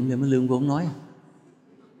kìa? Kiểm Lê Mã Lương của ông nói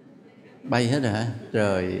bay hết rồi hả?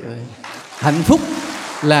 Trời ơi! Hạnh phúc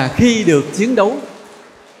là khi được chiến đấu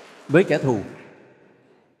với kẻ thù.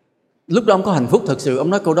 Lúc đó ông có hạnh phúc thật sự. Ông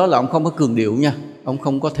nói câu đó là ông không có cường điệu nha, ông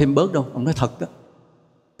không có thêm bớt đâu, ông nói thật đó.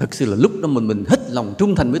 Thật sự là lúc đó mình hết lòng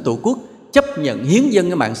trung thành với Tổ quốc, chấp nhận hiến dâng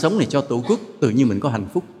cái mạng sống này cho Tổ quốc, tự nhiên mình có hạnh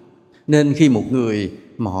phúc. Nên khi một người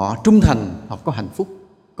mà họ trung thành, họ có hạnh phúc.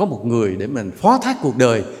 Có một người để mình phó thác cuộc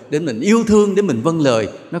đời, để mình yêu thương, để mình vâng lời,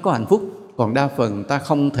 nó có hạnh phúc. Còn đa phần ta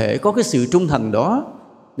không thể có cái sự trung thành đó,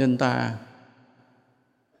 nên ta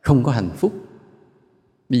không có hạnh phúc.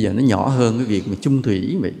 Bây giờ nó nhỏ hơn cái việc mà chung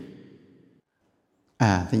thủy vậy.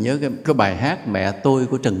 Thì nhớ cái bài hát Mẹ Tôi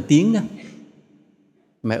của Trần Tiến đó.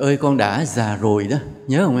 Mẹ ơi con đã già rồi đó,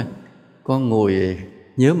 nhớ không em? Con ngồi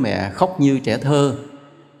nhớ mẹ khóc như trẻ thơ.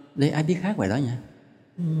 Đấy, ai biết hát bài đó nha?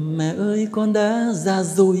 Mẹ ơi con đã già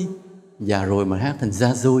rồi. Già rồi mà hát thành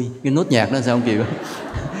già rồi. Cái nốt nhạc đó sao không kịp?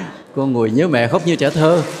 Con ngồi nhớ mẹ khóc như trẻ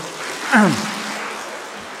thơ.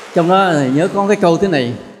 Trong đó nhớ có cái câu thế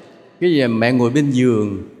này. Cái gì mẹ ngồi bên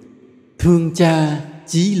giường, thương cha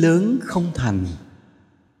chí lớn không thành.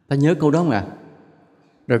 Ta nhớ câu đó không ạ?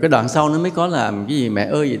 Rồi cái đoạn sau nó mới có làm cái gì mẹ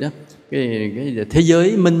ơi vậy đó. Cái thế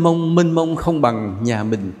giới mênh mông không bằng nhà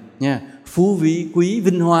mình nha. Phú quý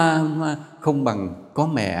vinh hoa không bằng có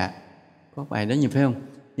mẹ. Có bài đó như phải không?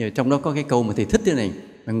 Nhưng trong đó có cái câu mà thầy thích thế này.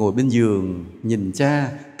 Mẹ ngồi bên giường nhìn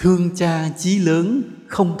cha, thương cha chí lớn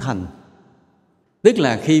không thành. Tức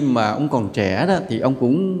là khi mà ông còn trẻ đó thì ông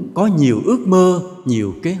cũng có nhiều ước mơ,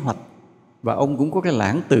 nhiều kế hoạch. Và ông cũng có cái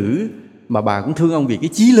lãng tử mà bà cũng thương ông vì cái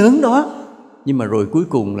chí lớn đó. Nhưng mà rồi cuối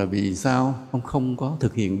cùng là vì sao? Ông không có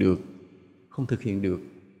thực hiện được. Không thực hiện được.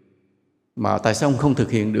 Mà tại sao ông không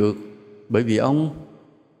thực hiện được? Bởi vì ông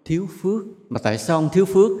thiếu phước. Mà tại sao ông thiếu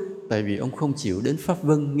phước? Tại vì ông không chịu đến Pháp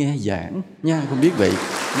Vân nghe giảng nha, không biết vậy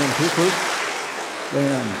nên thiếu phước.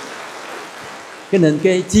 Cái nên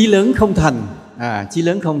cái chí lớn không thành. Chí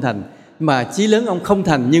lớn không thành. Mà chí lớn ông không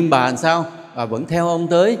thành, nhưng bà làm sao? Bà vẫn theo ông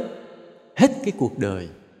tới hết cái cuộc đời.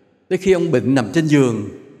 Tới khi ông bệnh nằm trên giường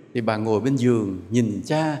thì bà ngồi bên giường nhìn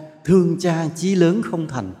cha, thương cha chí lớn không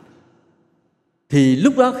thành. Thì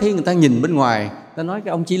lúc đó khi người ta nhìn bên ngoài, ta nói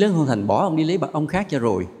cái ông chí lớn không thành, bỏ ông đi lấy ông khác cho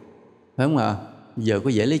rồi, phải không ạ? Giờ có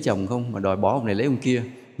dễ lấy chồng không mà đòi bỏ ông này lấy ông kia.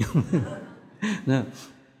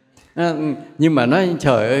 Nhưng mà nói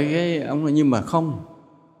trời ơi cái ông, nhưng mà không.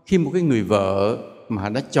 Khi một cái người vợ mà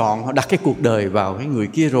đã chọn, họ đặt cái cuộc đời vào cái người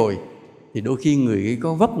kia rồi, thì đôi khi người ấy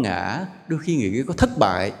có vấp ngã, đôi khi người ấy có thất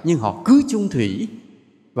bại, nhưng họ cứ chung thủy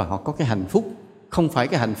và họ có cái hạnh phúc. Không phải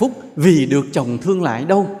cái hạnh phúc vì được chồng thương lại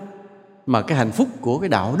đâu, mà cái hạnh phúc của cái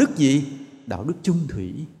đạo đức gì? Đạo đức chung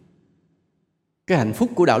thủy. Cái hạnh phúc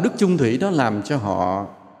của đạo đức chung thủy đó làm cho họ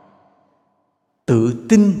tự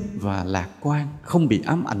tin và lạc quan, không bị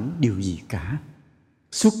ám ảnh điều gì cả.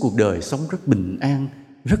 Suốt cuộc đời sống rất bình an,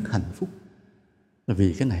 rất hạnh phúc. Là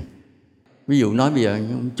vì cái này. Ví dụ nói bây giờ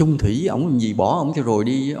chung thủy, ổng làm gì bỏ ổng cho rồi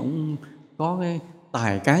đi, ổng có cái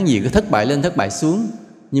tài cán gì, cái thất bại lên thất bại xuống.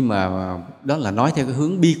 Nhưng mà đó là nói theo cái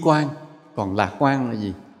hướng bi quan. Còn lạc quan là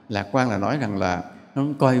gì? Lạc quan là nói rằng là nó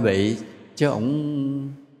coi vậy chứ ổng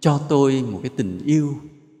cho tôi một cái tình yêu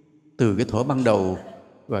từ cái thuở ban đầu,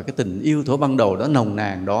 và cái tình yêu thuở ban đầu đó nồng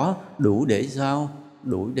nàn đó đủ để sao?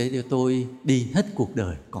 Đủ để cho tôi đi hết cuộc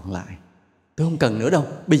đời còn lại. Tôi không cần nữa đâu,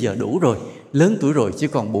 bây giờ đủ rồi, lớn tuổi rồi, chỉ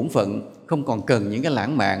còn bổn phận, không còn cần những cái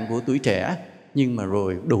lãng mạn của tuổi trẻ, nhưng mà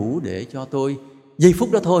rồi đủ để cho tôi giây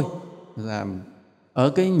phút đó thôi, là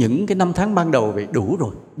ở những cái năm tháng ban đầu vậy đủ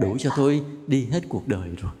rồi, đủ cho tôi đi hết cuộc đời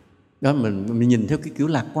rồi. Đó, mình nhìn theo cái kiểu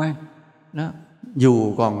lạc quan đó,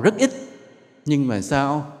 dù còn rất ít nhưng mà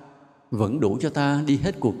sao vẫn đủ cho ta đi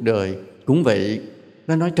hết cuộc đời. Cũng vậy,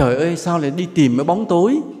 nó nói trời ơi sao lại đi tìm ở bóng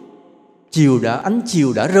tối, ánh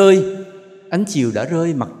chiều đã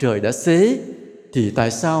rơi, mặt trời đã xế, thì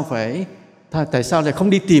tại sao lại không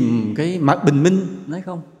đi tìm cái mặt bình minh? Nói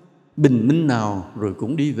không, bình minh nào rồi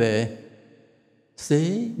cũng đi về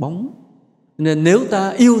xế bóng. Nên nếu ta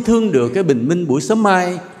yêu thương được cái bình minh buổi sớm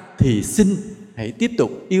mai thì xin hãy tiếp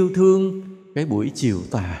tục yêu thương cái buổi chiều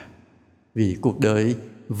tà, vì cuộc đời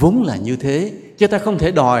vốn là như thế, chứ ta không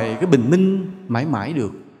thể đòi cái bình minh mãi mãi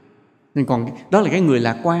được. Nên còn đó là cái người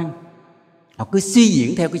lạc quan, họ cứ suy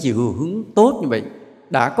diễn theo cái chiều hướng tốt như vậy.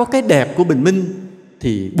 Đã có cái đẹp của bình minh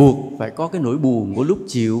thì buộc phải có cái nỗi buồn của lúc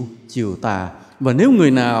chiều tà. Và nếu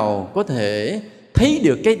người nào có thể thấy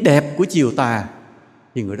được cái đẹp của chiều tà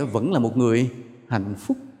thì người đó vẫn là một người hạnh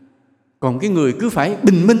phúc. Còn cái người cứ phải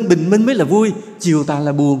bình minh mới là vui, chiều tà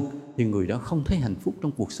là buồn, thì người đó không thấy hạnh phúc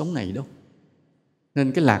trong cuộc sống này đâu.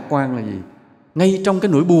 Nên cái lạc quan là gì? Ngay trong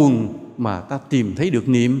cái nỗi buồn mà ta tìm thấy được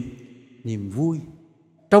niềm vui.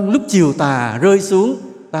 Trong lúc chiều tà rơi xuống,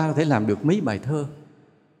 ta có thể làm được mấy bài thơ.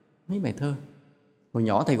 Hồi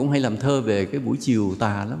nhỏ thầy cũng hay làm thơ về cái buổi chiều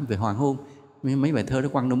tà lắm, về hoàng hôn. Mấy bài thơ đó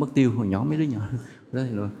quăng đâu mất tiêu, hồi nhỏ mấy đứa nhỏ đó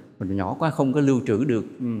thì hồi nhỏ quá không có lưu trữ được.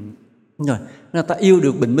 Rồi, nên ta yêu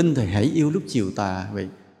được bình minh thì hãy yêu lúc chiều tà vậy.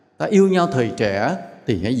 Ta yêu nhau thời trẻ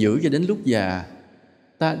thì hãy giữ cho đến lúc già.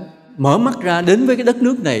 Ta mở mắt ra đến với cái đất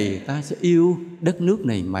nước này, ta sẽ yêu đất nước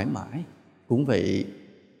này mãi mãi. Cũng vậy,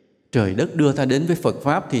 trời đất đưa ta đến với Phật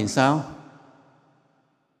Pháp thì sao?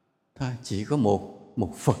 Ta chỉ có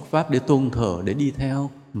một Phật Pháp để tôn thờ, để đi theo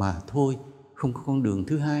mà thôi, không có con đường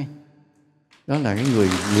thứ hai. Đó là cái người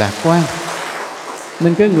lạc quan.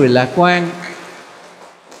 Nên cái người lạc quan,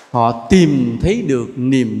 họ tìm thấy được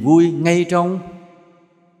niềm vui ngay trong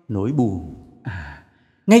nỗi buồn.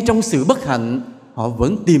 Ngay trong sự bất hạnh, họ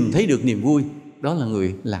vẫn tìm thấy được niềm vui. Đó là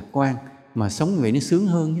người lạc quan. Mà sống như vậy nó sướng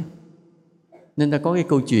hơn nhé. Nên ta có cái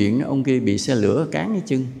câu chuyện ông kia bị xe lửa cán cái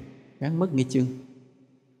chân, cán mất cái chân.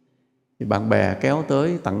 Thì bạn bè kéo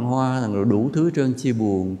tới tặng hoa, rồi đủ thứ trơn, chia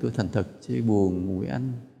buồn. Tôi thành thật chia buồn Bùi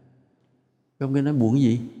Anh. Ông kia nói buồn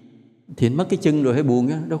gì? Thì anh mất cái chân rồi hay buồn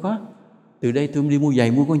á? Đâu có. Từ đây tôi đi mua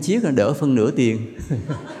giày, mua con chiếc là đỡ phân nửa tiền.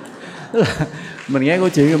 Mình nghe câu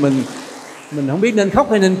chuyện rồi mình không biết nên khóc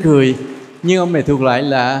hay nên cười. Nhưng ông này thuộc lại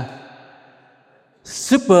là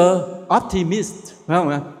super optimist, phải không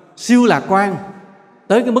ạ? Siêu lạc quan.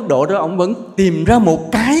 Tới cái mức độ đó ông vẫn tìm ra một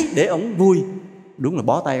cái để ông vui. Đúng là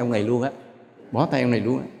bó tay ông này luôn á.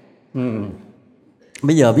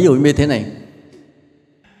 Bây giờ ví dụ như thế này,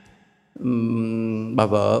 bà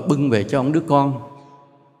vợ bưng về cho ông đứa con,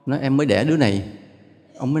 nói em mới đẻ đứa này.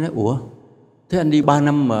 Ông mới nói ủa, thế anh đi 3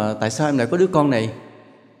 năm mà tại sao em lại có đứa con này?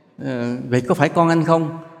 Vậy có phải con anh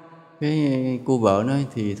không? Cái cô vợ nói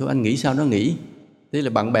thì thôi anh nghĩ sao nó nghĩ. Thế là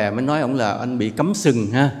bạn bè mới nói ông là anh bị cấm sừng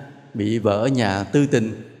ha, bị vợ ở nhà tư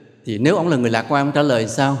tình. Thì nếu ông là người lạc quan, ông trả lời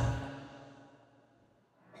sao?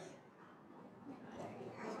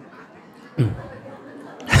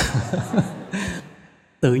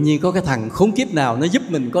 Tự nhiên có cái thằng khốn kiếp nào nó giúp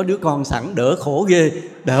mình có đứa con sẵn, đỡ khổ ghê,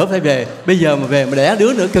 đỡ phải về. Bây giờ mà về mà đẻ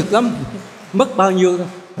đứa nữa cực lắm, mất bao nhiêu,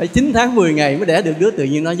 phải 9 tháng 10 ngày mới đẻ được đứa. Tự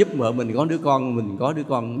nhiên nó giúp vợ mình có đứa con, mình có đứa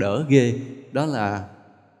con đỡ ghê. Đó là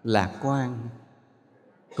lạc quan,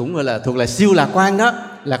 cũng gọi là thuộc là siêu lạc quan đó.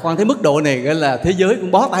 Lạc quan tới mức độ này gọi là thế giới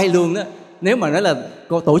cũng bó tay luôn đó. Nếu mà nói là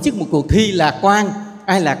tổ chức một cuộc thi lạc quan,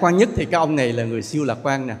 ai lạc quan nhất thì cái ông này là người siêu lạc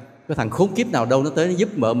quan nè. Cái thằng khốn kiếp nào đâu nó tới nó giúp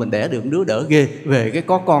vợ mình đẻ được đứa đỡ ghê, về cái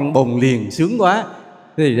có con bồng liền sướng quá.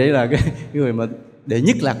 Thế thì đây là cái người mà đệ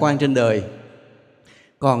nhất lạc quan trên đời.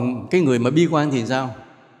 Còn cái người mà bi quan thì sao?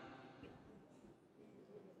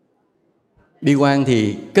 Bi quan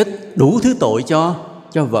thì kết đủ thứ tội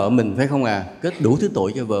cho vợ mình, phải không à? Kết đủ thứ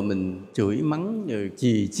tội cho vợ mình, chửi mắng rồi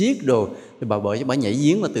chì chiết đồ, thì bà vợ cho bà nhảy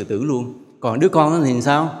giếng mà tự tử luôn. Còn đứa con nó thì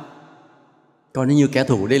sao? Con nó như kẻ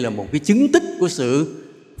thù. Đây là một cái chứng tích của sự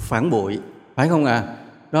phản bội, phải không à?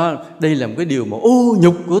 Đó, đây là một cái điều mà ô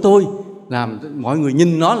nhục của tôi, làm mọi người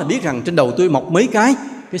nhìn nó là biết rằng trên đầu tôi mọc mấy cái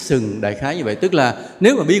sừng, đại khái như vậy. Tức là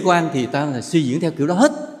nếu mà bi quan thì ta là suy diễn theo kiểu đó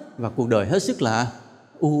hết, và cuộc đời hết sức là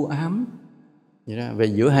u ám. Vậy đó. Về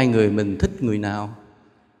giữa hai người mình thích người nào?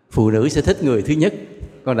 Phụ nữ sẽ thích người thứ nhất,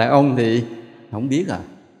 Còn đàn ông thì không biết à.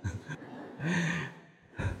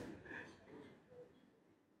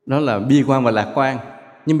 Đó là bi quan và lạc quan.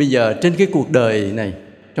 Nhưng bây giờ trên cái cuộc đời này,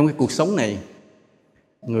 trong cái cuộc sống này,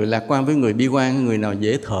 người lạc quan với người bi quan, người nào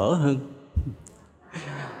dễ thở hơn?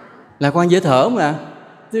 Lạc quan dễ thở mà.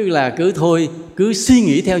 Tức là cứ suy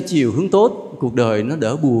nghĩ theo chiều hướng tốt, cuộc đời nó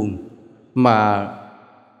đỡ buồn, mà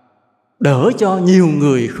đỡ cho nhiều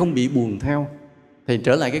người không bị buồn theo. Thì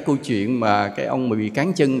trở lại cái câu chuyện mà cái ông mà bị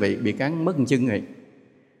cán chân vậy, bị cán mất chân vậy.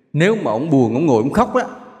 Nếu mà ông buồn, ông ngồi ông khóc á,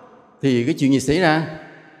 thì cái chuyện gì xảy ra?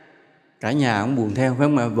 Cả nhà ông buồn theo, phải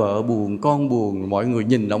không? Mà vợ buồn, con buồn, mọi người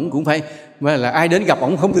nhìn ông cũng phải, mà là ai đến gặp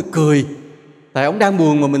ông không được cười. Tại ông đang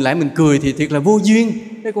buồn mà mình cười thì thiệt là vô duyên.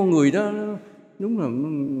 Cái con người đó đúng là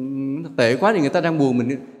nó tệ quá, thì người ta đang buồn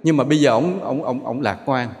mình. Nhưng mà bây giờ ông lạc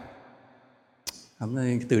quan. Ông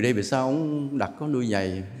nói từ đây về sau ông đặt có đôi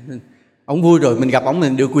giày. Ông vui rồi, mình gặp ông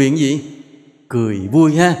mình được quyền gì? Cười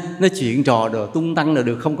vui ha, nói chuyện trò đồ tung tăng là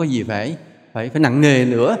được, không có gì phải nặng nề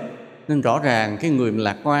nữa. Nên rõ ràng cái người mà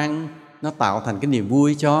lạc quan nó tạo thành cái niềm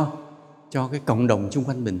vui cho cái cộng đồng xung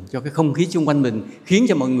quanh mình, cho cái không khí xung quanh mình, khiến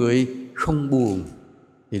cho mọi người không buồn.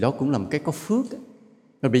 Thì đó cũng là một cái có phước.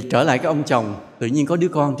 Rồi bị trở lại cái ông chồng, tự nhiên có đứa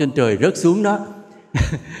con trên trời rớt xuống đó.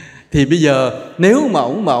 Thì bây giờ nếu mà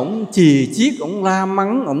ổng chì chiết, ổng la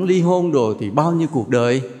mắng, ổng ly hôn rồi thì bao nhiêu cuộc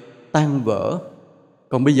đời tan vỡ.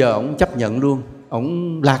 Còn bây giờ ổng chấp nhận luôn,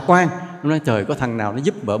 ổng lạc quan, ổng nói trời, có thằng nào nó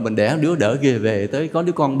giúp vợ mình đẻ đứa đỡ ghê, về tới có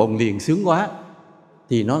đứa con bồng liền sướng quá.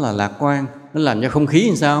 Thì nó là lạc quan, nó làm cho không khí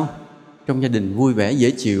làm sao? Trong gia đình vui vẻ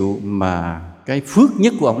dễ chịu. Mà cái phước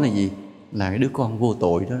nhất của ổng là gì? Là cái đứa con vô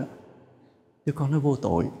tội đó. Đứa con nó vô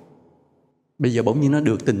tội. Bây giờ bỗng nhiên nó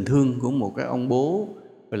được tình thương của một cái ông bố,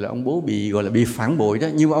 gọi là ông bố bị phản bội đó.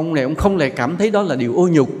 Nhưng mà ông này ông không lại cảm thấy đó là điều ô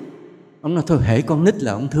nhục. Ông nói thôi, hễ con nít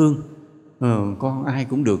là ông thương. Con ai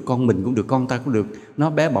cũng được, con mình cũng được, con ta cũng được. Nó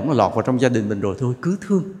bé bỏng nó lọt vào trong gia đình mình rồi, thôi cứ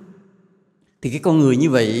thương. Thì cái con người như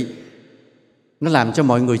vậy nó làm cho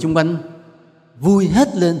mọi người xung quanh vui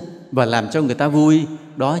hết lên. Và làm cho người ta vui,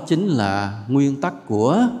 đó chính là nguyên tắc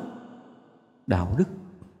của đạo đức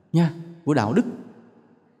nha, của đạo đức.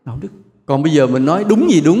 Còn bây giờ mình nói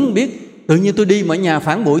đúng gì đúng không biết, tự nhiên tôi đi mà ở nhà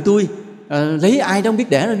phản bội tôi, lấy ai đó không biết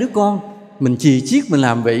đẻ ra đứa con, mình chì chiết mình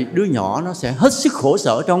làm vậy, đứa nhỏ nó sẽ hết sức khổ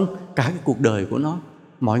sở trong cả cái cuộc đời của nó.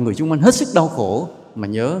 Mọi người xung quanh hết sức đau khổ. Mà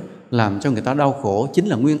nhớ, làm cho người ta đau khổ chính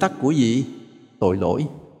là nguyên tắc của gì? Tội lỗi.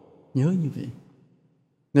 Nhớ như vậy.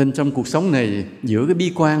 Nên trong cuộc sống này, giữa cái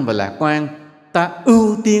bi quan và lạc quan, ta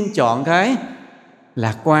ưu tiên chọn cái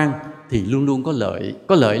lạc quan thì luôn luôn có lợi.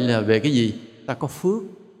 Có lợi là về cái gì? Ta có phước.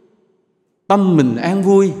 Tâm mình an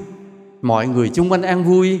vui, mọi người xung quanh an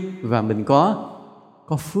vui, và mình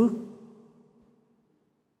có phước.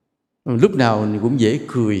 Lúc nào mình cũng dễ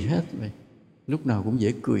cười hết vậy. Lúc nào cũng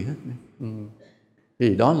dễ cười hết.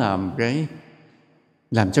 Thì đó là một cái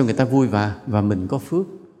làm cho người ta vui và mình có phước.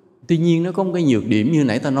 Tuy nhiên nó có một cái nhược điểm như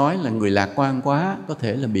nãy ta nói là người lạc quan quá có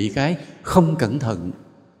thể là bị cái không cẩn thận.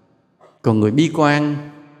 Còn người bi quan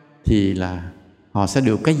thì là họ sẽ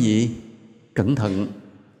được cái gì? Cẩn thận.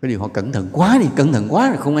 Cái điều họ cẩn thận quá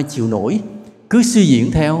là không ai chịu nổi. Cứ suy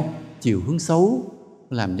diễn theo chiều hướng xấu,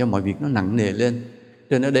 làm cho mọi việc nó nặng nề lên.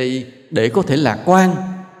 Cho nên ở đây để có thể lạc quan,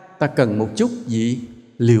 ta cần một chút gì?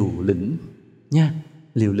 Liều lĩnh nha,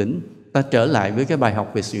 liều lĩnh. Ta trở lại với cái bài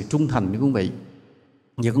học về sự trung thành cũng vậy.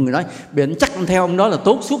 Giờ con người nói bị anh chắc anh theo ông đó là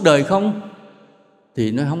tốt suốt đời không?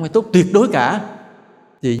 Thì nó không phải tốt tuyệt đối cả.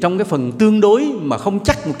 Thì trong cái phần tương đối mà không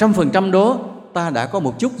chắc 100% đó, ta đã có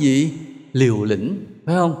một chút gì? Liều lĩnh,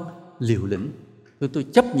 phải không? Liều lĩnh. Tôi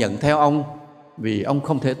chấp nhận theo ông vì ông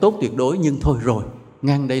không thể tốt tuyệt đối, nhưng thôi rồi,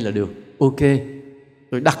 ngang đây là được. Ok,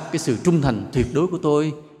 tôi đặt cái sự trung thành tuyệt đối của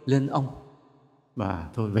tôi lên ông. Và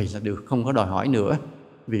thôi vậy là được, không có đòi hỏi nữa.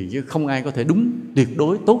 Vì chứ không ai có thể đúng tuyệt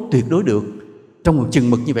đối, tốt tuyệt đối được. Trong một chừng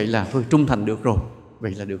mực như vậy là thôi trung thành được rồi,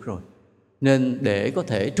 vậy là được rồi. Nên để có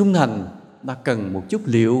thể trung thành, ta cần một chút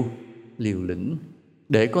liều lĩnh.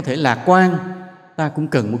 Để có thể lạc quan, ta cũng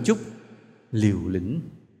cần một chút liều lĩnh.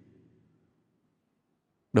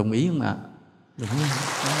 Đồng ý không ạ? Đồng ý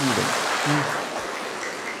không? Như vậy.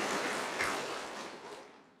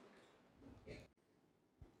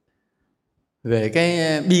 Về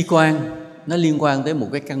cái bi quan, nó liên quan tới một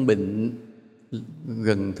cái căn bệnh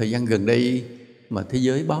thời gian gần đây mà thế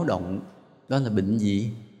giới báo động. Đó là bệnh gì?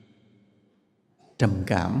 Trầm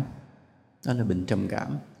cảm. Đó là bệnh trầm cảm.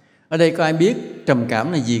 Ở đây có ai biết trầm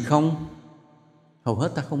cảm là gì không? Hầu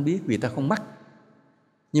hết ta không biết vì ta không mắc.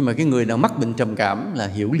 Nhưng mà cái người nào mắc bệnh trầm cảm là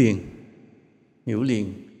hiểu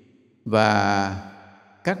liền. Và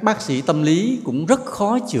các bác sĩ tâm lý cũng rất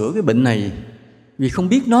khó chữa cái bệnh này, vì không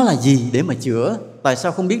biết nó là gì để mà chữa. Tại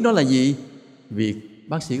sao không biết nó là gì? Vì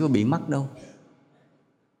bác sĩ có bị mắc đâu.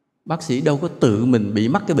 Bác sĩ đâu có tự mình bị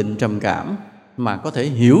mắc cái bệnh trầm cảm, mà có thể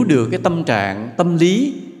hiểu được cái tâm trạng, tâm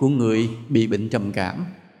lý của người bị bệnh trầm cảm.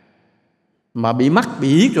 Mà bị mắc,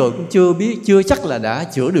 bị biết rồi cũng chưa chắc là đã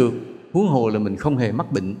chữa được, huống hồ là mình không hề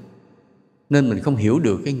mắc bệnh. Nên mình không hiểu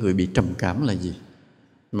được cái người bị trầm cảm là gì.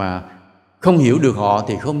 Mà không hiểu được họ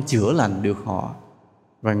thì không chữa lành được họ.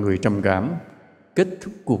 Và người trầm cảm kết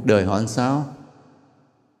thúc cuộc đời họ làm sao?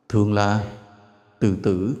 Thường là tự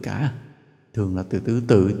tử cả. Thường là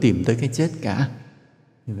tự tìm tới cái chết cả.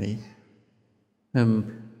 Như vậy.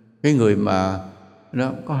 Cái người mà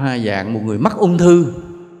nó có hai dạng. Một người mắc ung thư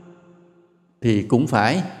thì cũng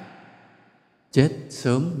phải chết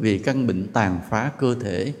sớm vì căn bệnh tàn phá cơ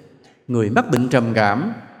thể. Người mắc bệnh trầm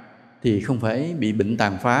cảm thì không phải bị bệnh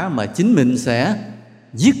tàn phá, mà chính mình sẽ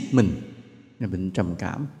giết mình. Là bệnh trầm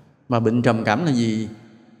cảm. Mà bệnh trầm cảm là gì?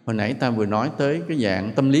 Hồi nãy ta vừa nói tới cái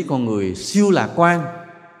dạng tâm lý con người siêu lạc quan,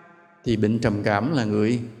 thì bệnh trầm cảm là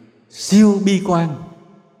người siêu bi quan.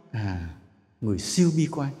 Người siêu bi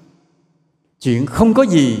quan. Chuyện không có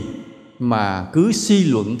gì mà cứ suy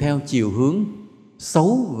luận theo chiều hướng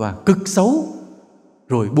xấu và cực xấu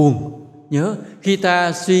rồi buồn. Nhớ, khi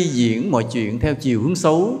ta suy diễn mọi chuyện theo chiều hướng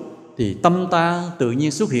xấu thì tâm ta tự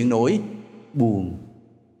nhiên xuất hiện nỗi buồn.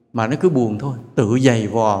 Mà nó cứ buồn thôi, tự giày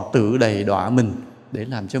vò, tự đầy đọa mình để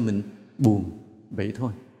làm cho mình buồn. Vậy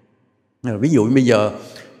thôi. Ví dụ bây giờ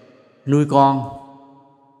nuôi con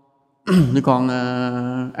nuôi con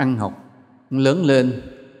ăn học, lớn lên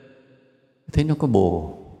thấy nó có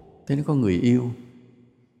bồ, thấy nó có người yêu,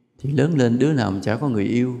 thì lớn lên đứa nào mà chả có người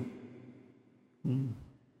yêu.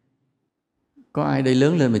 Có ai đây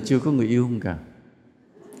lớn lên mà chưa có người yêu không cả?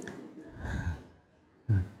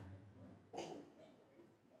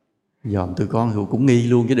 Dòm tụi con thì cũng nghi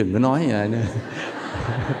luôn chứ đừng có nói vậy nữa.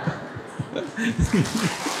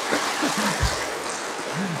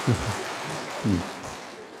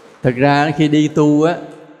 Thật ra khi đi tu á,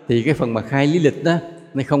 thì cái phần mà khai lý lịch đó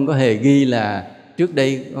nó không có hề ghi là trước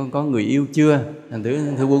đây con có người yêu chưa. Thành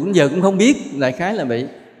thử cũng giờ cũng không biết, đại khái là vậy.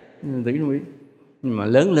 Nhưng mà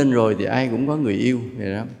lớn lên rồi thì ai cũng có người yêu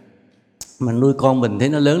vậy đó. Mà nuôi con mình thấy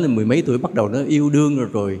nó lớn lên 10 mấy tuổi bắt đầu nó yêu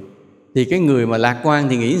đương rồi thì cái người mà lạc quan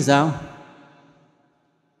thì nghĩ sao?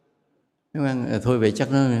 Thôi vậy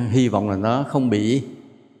chắc nó hy vọng là nó không bị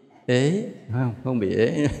ế, không bị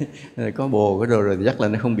ế. Có bồ có đồ rồi thì chắc là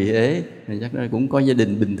nó không bị ế, chắc nó cũng có gia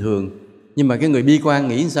đình bình thường. Nhưng mà cái người bi quan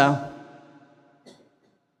nghĩ sao?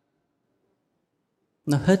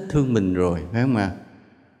 Nó hết thương mình rồi, phải không ạ?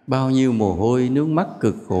 Bao nhiêu mồ hôi, nước mắt,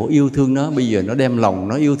 cực khổ yêu thương nó, bây giờ nó đem lòng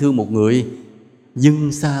nó yêu thương một người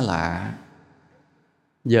dưng xa lạ.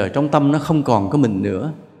 Giờ trong tâm nó không còn có mình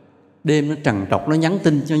nữa. Đêm nó trằn trọc, nó nhắn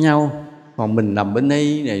tin cho nhau. Còn mình nằm bên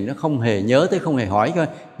đây này nó không hề nhớ tới, không hề hỏi coi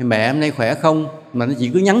mẹ hôm nay khỏe không, mà nó chỉ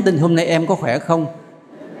cứ nhắn tin hôm nay em có khỏe không.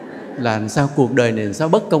 Là sao cuộc đời này sao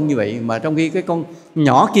bất công như vậy? Mà trong khi cái con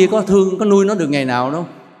nhỏ kia có thương, có nuôi nó được ngày nào đâu,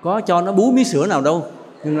 có cho nó bú miếng sữa nào đâu.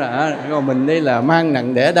 Nhưng là còn mình đây là mang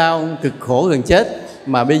nặng đẻ đau, cực khổ gần chết.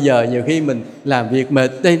 Mà bây giờ nhiều khi mình làm việc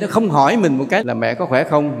mệt đây, nó không hỏi mình một cái là mẹ có khỏe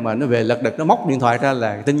không, mà nó về lật đật nó móc điện thoại ra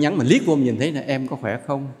là tin nhắn, mình liếc vô mình nhìn thấy là em có khỏe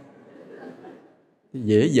không.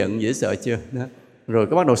 Dễ giận, dễ sợ chưa đó. Rồi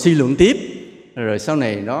có bắt đầu suy luận tiếp. Rồi sau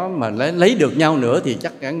này nó mà lấy được nhau nữa thì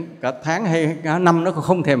chắc cả tháng hay cả năm nó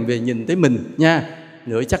không thèm về nhìn tới mình nha.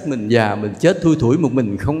 Nữa chắc mình già, mình chết thui thủi một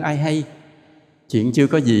mình không ai hay. Chuyện chưa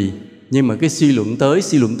có gì, nhưng mà cái suy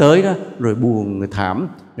luận tới đó, rồi buồn, rồi thảm,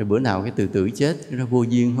 rồi bữa nào cái tự tử chết, nó vô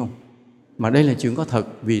duyên không? Mà đây là chuyện có thật,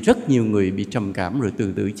 vì rất nhiều người bị trầm cảm rồi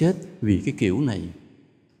tự tử chết vì cái kiểu này.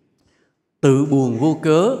 Tự buồn vô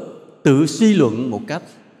cớ, tự suy luận một cách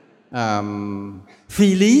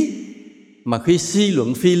phi lý. Mà khi suy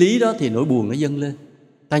luận phi lý đó thì nỗi buồn nó dâng lên.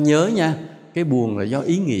 Ta nhớ nha, cái buồn là do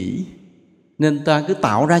ý nghĩ. Nên ta cứ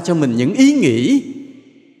tạo ra cho mình những ý nghĩ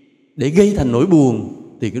để gây thành nỗi buồn.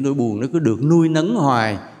 Thì cái nỗi buồn nó cứ được nuôi nấng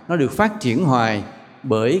hoài, nó được phát triển hoài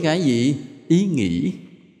bởi cái gì? Ý nghĩ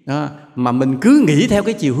đó. Mà mình cứ nghĩ theo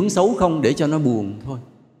cái chiều hướng xấu không để cho nó buồn thôi.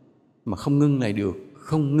 Mà không ngưng lại được,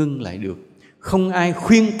 không ngưng lại được. Không ai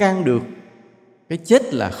khuyên can được. Cái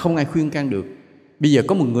chết là không ai khuyên can được. Bây giờ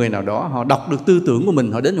có một người nào đó họ đọc được tư tưởng của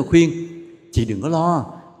mình, họ đến họ khuyên: chị đừng có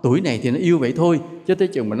lo, tuổi này thì nó yêu vậy thôi, chứ tới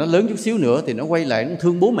chừng mà nó lớn chút xíu nữa thì nó quay lại nó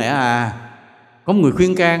thương bố mẹ à. Có một người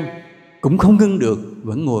khuyên can cũng không ngưng được,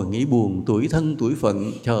 vẫn ngồi nghĩ buồn, tuổi thân tuổi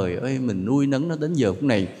phận. Trời ơi, mình nuôi nấng nó đến giờ phút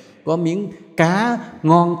này, có miếng cá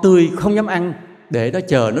ngon tươi không dám ăn, để đó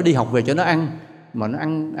chờ nó đi học về cho nó ăn. Mà nó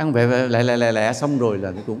ăn về lẹ xong rồi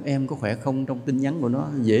là nó cũng em có khỏe không trong tin nhắn của nó.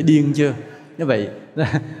 Dễ điên chưa? Như vậy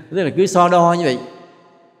tức là cứ so đo như vậy.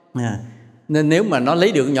 Nên nếu mà nó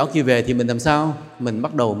lấy được nhỏ kia về thì mình làm sao? Mình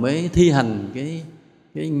bắt đầu mới thi hành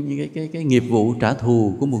cái nghiệp vụ trả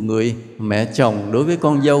thù của một người mẹ chồng đối với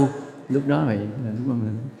con dâu. Lúc đó vậy,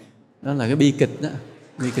 đó là cái bi kịch đó,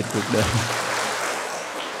 bi kịch cuộc đời.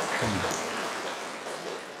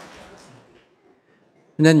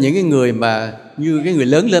 Nên những cái người mà như cái người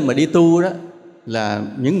lớn lên mà đi tu đó, là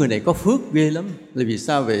những người này có phước ghê lắm. Là vì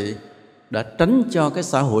sao vậy? Đã tránh cho cái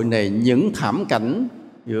xã hội này những thảm cảnh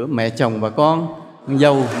giữa mẹ chồng và con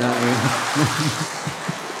dâu.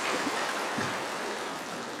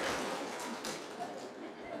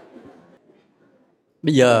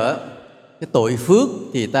 Bây giờ cái tội phước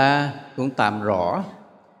thì ta cũng tạm rõ.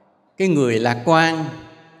 Cái người lạc quan,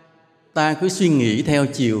 ta cứ suy nghĩ theo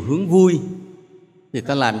chiều hướng vui thì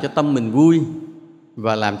ta làm cho tâm mình vui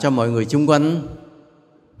và làm cho mọi người xung quanh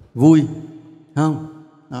vui, không?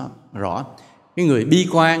 Đó, rõ. Cái người bi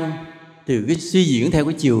quan thì cái suy diễn theo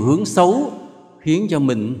cái chiều hướng xấu khiến cho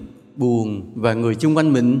mình buồn và người xung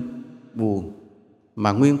quanh mình buồn.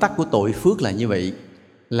 Mà nguyên tắc của tội phước là như vậy.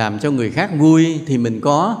 Làm cho người khác vui thì mình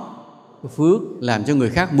có phước, làm cho người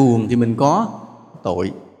khác buồn thì mình có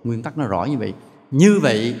tội. Nguyên tắc nó rõ như vậy. Như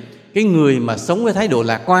vậy, cái người mà sống với thái độ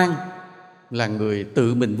lạc quan là người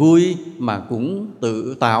tự mình vui mà cũng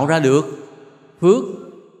tự tạo ra được phước.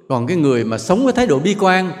 Còn cái người mà sống với thái độ bi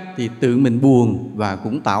quan thì tự mình buồn và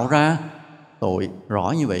cũng tạo ra tội.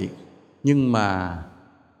 Rõ như vậy. Nhưng mà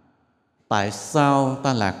tại sao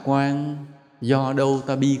ta lạc quan? Do đâu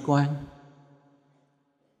ta bi quan?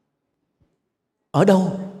 Ở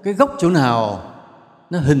đâu? Cái gốc chỗ nào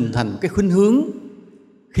nó hình thành cái khuynh hướng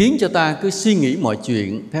khiến cho ta cứ suy nghĩ mọi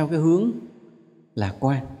chuyện theo cái hướng lạc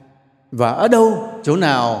quan? Và ở đâu, chỗ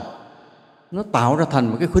nào nó tạo ra thành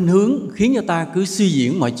một cái khuynh hướng khiến cho ta cứ suy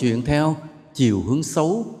diễn mọi chuyện theo chiều hướng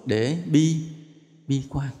xấu để bi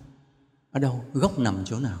quan? Ở đâu? Gốc nằm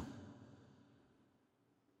chỗ nào?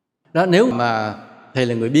 Đó, nếu mà thầy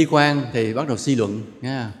là người bi quan thì bắt đầu suy luận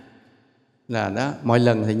nha. Là đó, mọi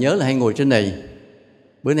lần thầy nhớ là hay ngồi trên này,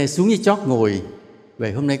 bữa nay xuống với chót ngồi,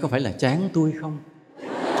 về hôm nay có phải là chán tôi không?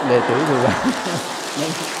 Đệ tử vừa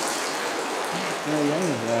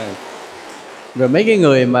rồi mấy cái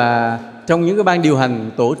người mà trong những cái ban điều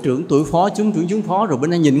hành, tổ trưởng, tuổi phó, chúng trưởng, chúng phó, rồi bữa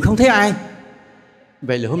nay nhìn không thấy ai.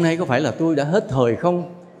 Vậy là hôm nay có phải là tôi đã hết thời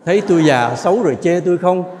không? Thấy tôi già xấu rồi chê tôi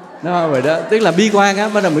không? Đó, vậy đó, tức là bi quan á,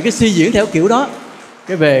 bắt đầu mình cái suy diễn theo kiểu đó.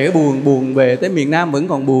 Cái về cái buồn về tới miền Nam vẫn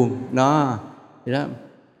còn buồn. Đó, vậy đó.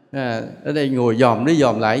 Ở đây ngồi dòm đi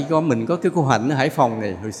dòm lại, có mình có cái cô Hạnh ở Hải Phòng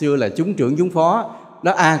này, hồi xưa là chúng trưởng, chúng phó.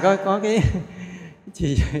 Đó, có cái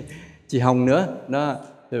chị Hồng nữa. Đó,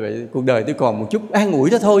 vậy cuộc đời tôi còn một chút an ủi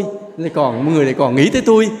đó thôi. Còn mọi người này còn nghĩ tới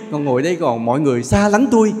tôi, còn ngồi đây còn mọi người xa lánh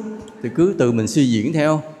tôi. Thì cứ tự mình suy diễn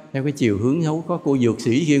theo cái chiều hướng xấu. Có cô dược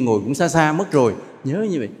sĩ kia ngồi cũng xa xa mất rồi, nhớ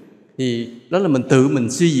như vậy. Thì đó là mình tự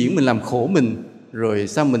mình suy diễn, mình làm khổ mình. Rồi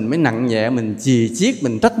sao mình mới nặng nhẹ, mình chì chiết,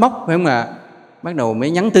 mình trách móc, phải không ạ? Bắt đầu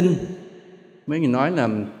mới nhắn tin, mấy người nói là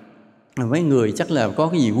mấy người chắc là có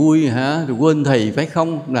cái gì vui hả, rồi quên thầy phải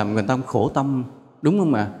không, làm người ta khổ tâm, đúng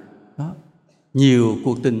không ạ? Đó. Nhiều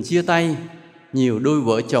cuộc tình chia tay, nhiều đôi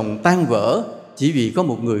vợ chồng tan vỡ chỉ vì có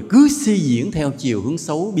một người cứ suy diễn theo chiều hướng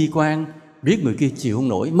xấu, bi quan, riết người kia chịu không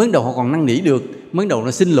nổi. Mới đầu họ còn năn nỉ được, mới đầu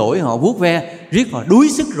nó xin lỗi, họ vuốt ve, riết họ đuối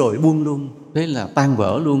sức rồi buông luôn. Thế là tan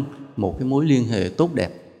vỡ luôn một cái mối liên hệ tốt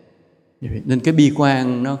đẹp. Nên cái bi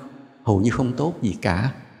quan nó hầu như không tốt gì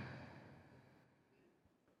cả.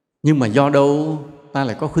 Nhưng mà do đâu ta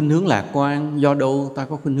lại có khuynh hướng lạc quan? Do đâu ta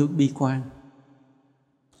có khuynh hướng bi quan?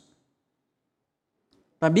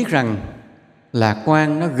 Ta biết rằng lạc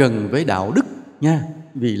quan nó gần với đạo đức nha,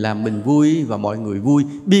 vì làm mình vui và mọi người vui.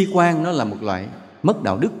 Bi quan nó là một loại mất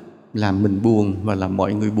đạo đức, làm mình buồn và làm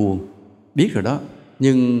mọi người buồn. Biết rồi đó,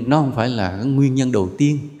 nhưng nó không phải là cái nguyên nhân đầu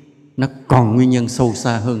tiên. Nó còn nguyên nhân sâu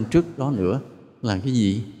xa hơn trước đó nữa. Là cái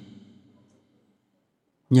gì?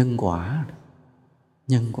 Nhân quả.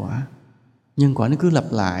 Nhân quả nó cứ lặp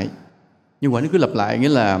lại. Nhân quả nó cứ lặp lại, nghĩa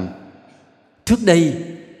là trước đây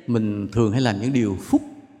mình thường hay làm những điều phúc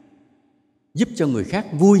giúp cho người khác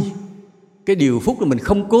vui. Cái điều phúc là mình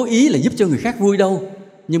không cố ý là giúp cho người khác vui đâu,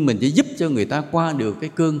 nhưng mình chỉ giúp cho người ta qua được cái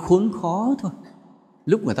cơn khốn khó thôi.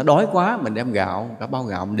 Lúc người ta đói quá, mình đem gạo, cả bao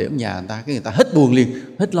gạo mình để ở nhà người ta, cái người ta hết buồn liền,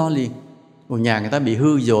 hết lo liền. Còn nhà người ta bị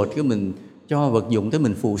hư dột, cái mình cho vật dụng tới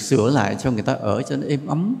mình phụ sửa lại cho người ta ở cho nó êm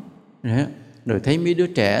ấm. Rồi thấy mấy đứa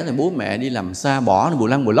trẻ là bố mẹ đi làm xa bỏ nó bù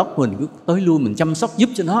lăng bù lóc, mình cứ tới lui mình chăm sóc giúp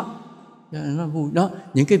cho nó vui. Đó,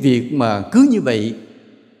 những cái việc mà cứ như vậy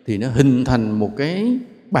thì nó hình thành một cái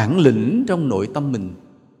bản lĩnh trong nội tâm mình.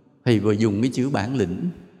 Thầy vừa dùng cái chữ bản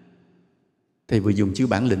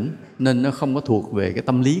lĩnh, nên nó không có thuộc về cái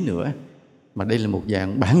tâm lý nữa. Mà đây là một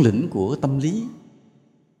dạng bản lĩnh của tâm lý,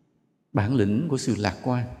 bản lĩnh của sự lạc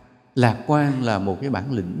quan. Lạc quan là một cái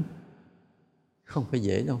bản lĩnh, không phải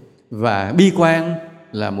dễ đâu. Và bi quan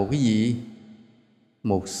là một cái gì?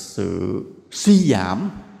 Một sự suy giảm,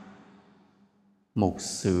 một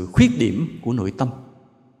sự khuyết điểm của nội tâm.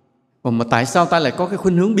 Còn mà tại sao ta lại có cái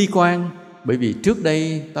khuynh hướng bi quan? Bởi vì trước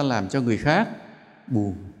đây ta làm cho người khác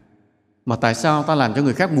buồn. Mà tại sao ta làm cho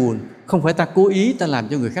người khác buồn? Không phải ta cố ý ta làm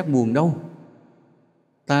cho người khác buồn đâu.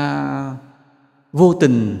 Ta vô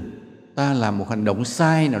tình ta làm một hành động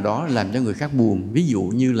sai nào đó làm cho người khác buồn. Ví dụ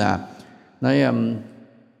như là nói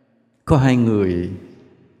có hai người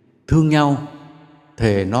thương nhau,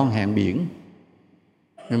 thề non hẹn biển,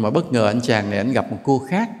 nhưng mà bất ngờ anh chàng này anh gặp một cô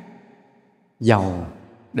khác, giàu,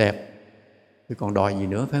 đẹp, thì còn đòi gì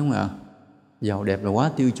nữa, phải không ạ? Giàu đẹp là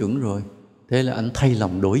quá tiêu chuẩn rồi. Thế là anh thay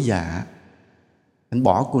lòng đổi dạ, anh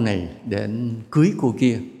bỏ cô này để anh cưới cô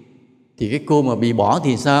kia. Thì cái cô mà bị bỏ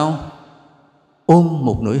thì sao? Ôm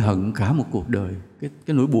một nỗi hận cả một cuộc đời. Cái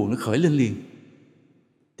nỗi buồn nó khởi lên liền.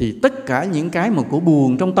 Thì tất cả những cái mà cổ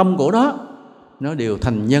buồn trong tâm cổ đó, nó đều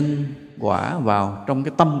thành nhân quả vào trong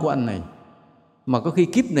cái tâm của anh này. Mà có khi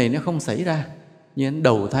kiếp này nó không xảy ra, nhưng anh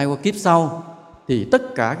đầu thai qua kiếp sau, thì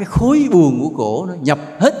tất cả cái khối buồn của cổ nó nhập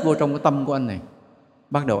hết vô trong cái tâm của anh này.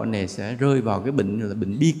 Bắt đầu anh này sẽ rơi vào cái bệnh là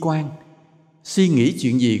bệnh bi quan. Suy nghĩ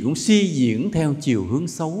chuyện gì cũng suy diễn theo chiều hướng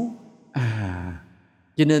xấu.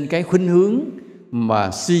 Cho nên cái khuynh hướng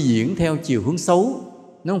mà suy diễn theo chiều hướng xấu,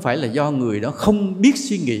 nó không phải là do người đó không biết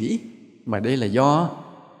suy nghĩ, mà đây là do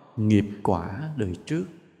nghiệp quả đời trước.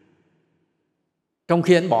 Trong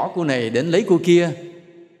khi anh bỏ cô này để anh lấy cô kia,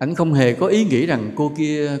 anh không hề có ý nghĩ rằng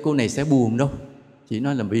cô này sẽ buồn đâu. Chỉ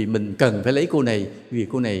nói là vì mình cần phải lấy cô này, vì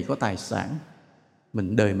cô này có tài sản,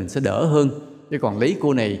 đời mình sẽ đỡ hơn. Chứ còn lấy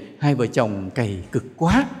cô này, hai vợ chồng cày cực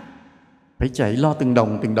quá, phải chạy lo từng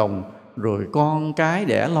đồng, rồi con cái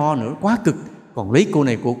đẻ lo nữa, quá cực. Còn lấy cô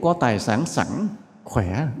này, cô có tài sản sẵn,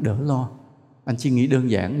 khỏe, đỡ lo. Anh chỉ nghĩ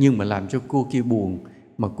đơn giản, nhưng mà làm cho cô kia buồn.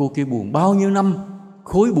 Mà cô kia buồn bao nhiêu năm,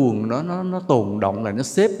 khối buồn đó nó tồn động lại, nó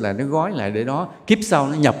xếp lại, nó gói lại để đó. Kiếp sau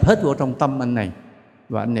nó nhập hết vào trong tâm anh này.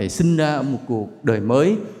 Và anh này sinh ra ở một cuộc đời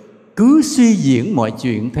mới, cứ suy diễn mọi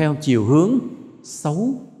chuyện theo chiều hướng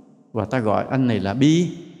xấu. Và ta gọi anh này là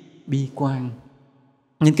bi quan.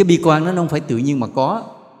 Nhưng cái bi quan nó không phải tự nhiên mà có,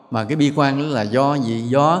 mà cái bi quan đó là do gì?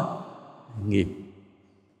 Do nghiệp.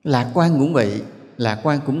 Lạc quan cũng vậy, lạc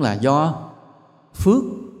quan cũng là do phước.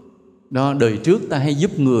 Đó, đời trước ta hay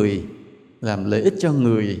giúp người, làm lợi ích cho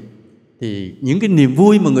người, thì những cái niềm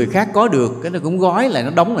vui mà người khác có được, cái nó cũng gói lại, nó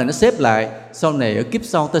đóng lại, nó xếp lại. Sau này ở kiếp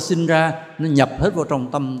sau ta sinh ra, nó nhập hết vào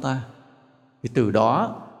trong tâm ta. Thì từ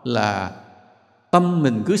đó là tâm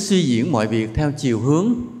mình cứ suy diễn mọi việc theo chiều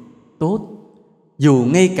hướng tốt. Dù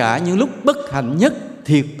ngay cả những lúc bất hạnh nhất,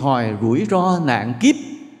 thiệt thòi, rủi ro, nạn kiếp,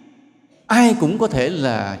 ai cũng có thể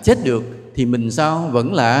là chết được, thì mình sao?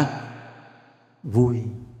 Vẫn là vui,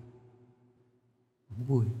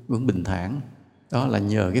 vẫn bình thản. Đó là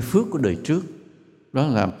nhờ cái phước của đời trước. Đó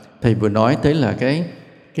là thầy vừa nói tới là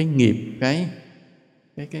cái nghiệp,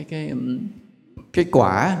 cái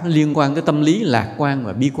quả nó liên quan tới tâm lý lạc quan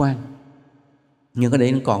và bi quan. Nhưng ở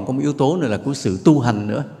đây nó còn có một yếu tố nữa là của sự tu hành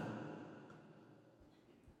nữa.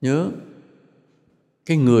 Nhớ,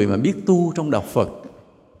 cái người mà biết tu trong đạo Phật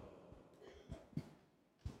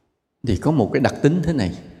thì có một cái đặc tính thế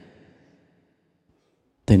này.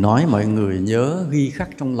 Thầy nói mọi người nhớ ghi khắc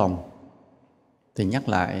trong lòng. Thầy nhắc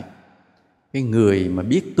lại, cái người mà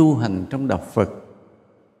biết tu hành trong đạo Phật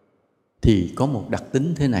thì có một đặc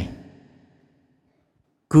tính thế này: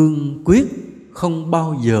 cương quyết không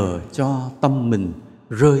bao giờ cho tâm mình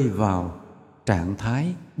rơi vào trạng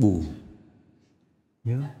thái buồn.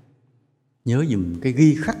 Nhớ dùm cái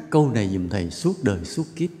ghi khắc câu này dùm thầy suốt đời suốt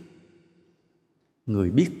kiếp. Người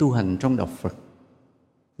biết tu hành trong đạo Phật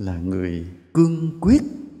là người cương quyết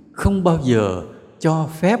không bao giờ cho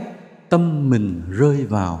phép tâm mình rơi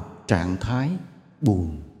vào trạng thái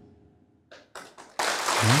buồn.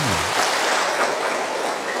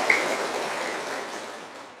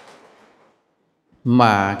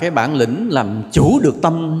 Mà cái bản lĩnh làm chủ được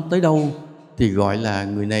tâm tới đâu thì gọi là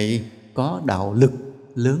người này có đạo lực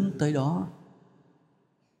lớn tới đó.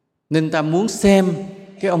 Nên ta muốn xem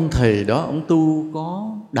cái ông thầy đó, ông tu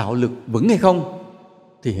có đạo lực vững hay không,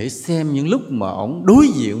 thì hãy xem những lúc mà ông đối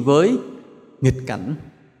diện với nghịch cảnh,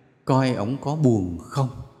 coi ông có buồn không.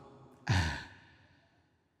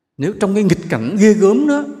 Nếu trong cái nghịch cảnh ghê gớm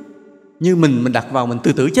đó, như mình đặt vào mình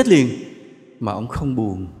tự tử chết liền, mà ông không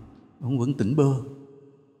buồn, ông vẫn tỉnh bơ,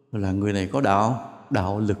 là người này có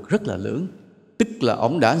đạo lực rất là lớn. Tức là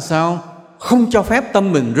ông đã sao? Không cho phép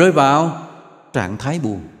tâm mình rơi vào trạng thái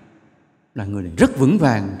buồn. là người này rất vững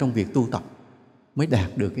vàng trong việc tu tập mới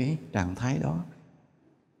đạt được cái trạng thái đó.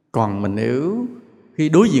 Còn mình nếu khi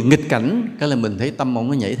đối diện nghịch cảnh cái là mình thấy tâm ông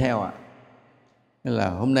nó nhảy theo ạ. Nên là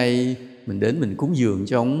hôm nay mình đến mình cúng dường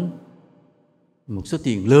cho ông một số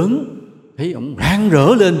tiền lớn, thấy ông rạng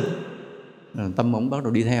rỡ lên, tâm ông bắt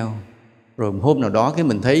đầu đi theo. Rồi hôm nào đó cái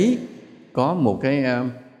mình thấy có một cái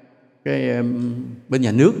bên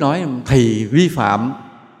nhà nước nói thầy vi phạm,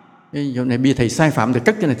 cái chỗ này bây thầy sai phạm thì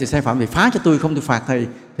cất cái này, thầy sai phạm thì phá cho tôi, không tôi phạt thầy.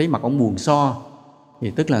 Thấy mặt ông buồn so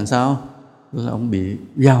thì tức là sao? Là ông bị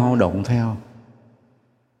dao động theo.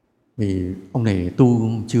 Vì ông này tu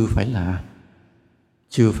chưa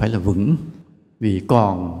phải là vững, vì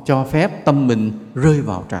còn cho phép tâm mình rơi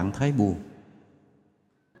vào trạng thái buồn.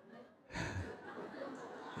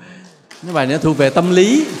 Cái bài này thuộc về tâm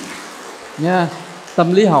lý nha,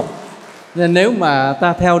 tâm lý học. Nên nếu mà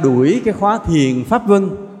ta theo đuổi cái khóa thiền pháp vân,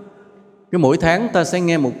 cái mỗi tháng ta sẽ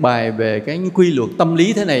nghe một bài về cái quy luật tâm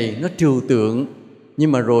lý thế này, nó trừu tượng.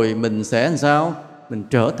 Nhưng mà rồi mình sẽ làm sao? Mình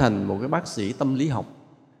trở thành một cái bác sĩ tâm lý học.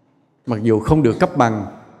 Mặc dù không được cấp bằng,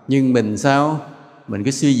 nhưng mình sao? Mình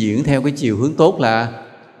cứ suy diễn theo cái chiều hướng tốt là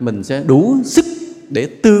mình sẽ đủ sức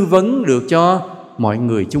để tư vấn được cho mọi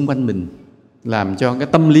người chung quanh mình, làm cho cái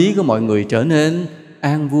tâm lý của mọi người trở nên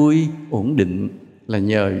an vui, ổn định, là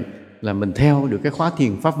nhờ là mình theo được cái khóa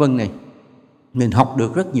thiền pháp vân này. Mình học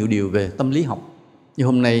được rất nhiều điều về tâm lý học. Như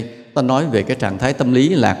hôm nay ta nói về cái trạng thái tâm lý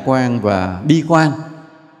lạc quan và bi quan.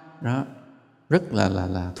 Đó, rất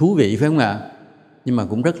là thú vị phải không ạ? Nhưng mà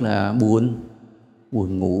cũng rất là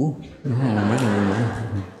buồn ngủ. Đúng không? Rất là buồn ngủ.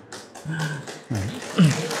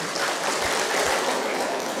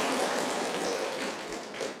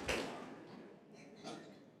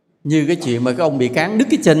 Như cái chuyện mà cái ông bị cán đứt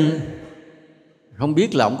cái chân, không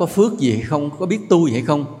biết là ông có phước gì hay không, có biết tu gì hay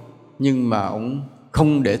không, nhưng mà ông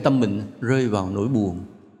không để tâm mình rơi vào nỗi buồn.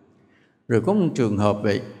 Rồi có một trường hợp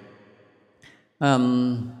vậy,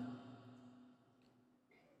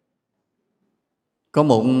 có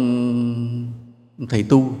một thầy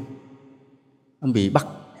tu, ông bị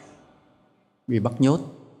bắt nhốt.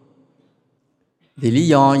 Thì lý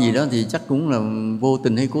do gì đó thì chắc cũng là vô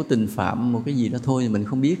tình hay cố tình phạm một cái gì đó thôi, mình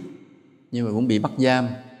không biết. Nhưng mà cũng bị bắt giam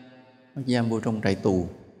vô trong trại tù.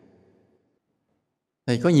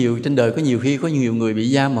 Thì có nhiều trên đời, có nhiều khi có nhiều người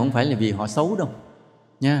bị giam mà không phải là vì họ xấu đâu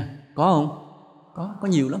nha. Có không? Có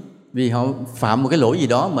nhiều lắm. Vì họ phạm một cái lỗi gì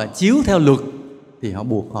đó mà chiếu theo luật thì họ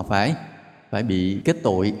buộc họ phải bị kết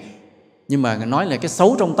tội. Nhưng mà nói là cái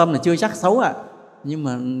xấu trong tâm là chưa chắc xấu ạ. Nhưng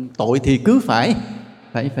mà tội thì cứ phải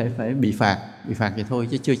bị phạt vậy thôi,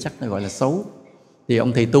 chứ chưa chắc là gọi là xấu. Thì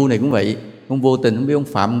ông thầy tu này cũng vậy, ông vô tình không biết ông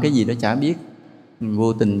phạm cái gì đó chả biết,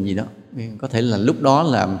 vô tình gì đó. Có thể là lúc đó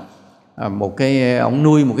là một cái ông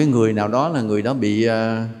nuôi một cái người nào đó, là người đó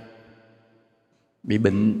bị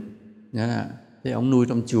bệnh. Thế ông nuôi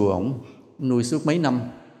trong chùa, ông nuôi suốt mấy năm.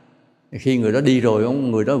 Khi người đó đi rồi,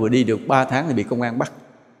 người đó vừa đi được 3 tháng thì bị công an bắt.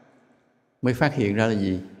 Mới phát hiện ra là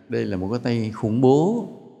gì? Đây là một cái tay khủng bố,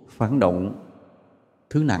 phản động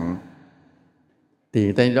thứ nặng.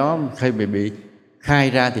 Thì tay đó khi bị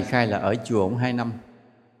khai ra thì khai là ở chùa ông 2 năm.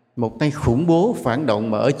 Một tay khủng bố phản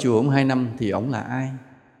động mà ở chùa ông 2 năm thì ông là ai?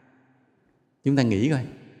 Chúng ta nghĩ coi,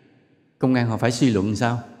 công an họ phải suy luận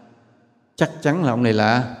sao? Chắc chắn là ông này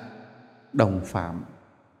là đồng phạm,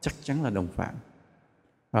 chắc chắn là đồng phạm.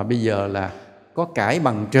 Và bây giờ là có cãi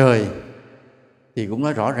bằng trời thì cũng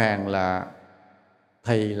nói rõ ràng là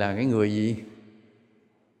thầy là cái người gì?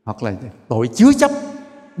 Hoặc là tội chứa chấp,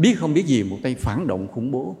 biết không biết gì, một tay phản động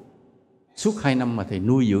khủng bố. Suốt 2 năm mà thầy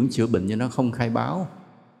nuôi dưỡng chữa bệnh cho nó, không khai báo,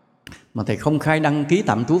 mà thầy không khai đăng ký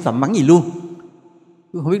tạm trú tạm vắng gì luôn.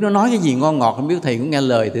 Không biết nó nói cái gì ngon ngọt, không biết thầy cũng nghe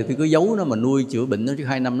lời thì tôi cứ giấu nó mà nuôi chữa bệnh nó. Chứ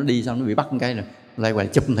 2 năm nó đi xong nó bị bắt một cái rồi lại gọi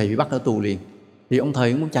là chụp thầy bị bắt ở tù liền. Thì ông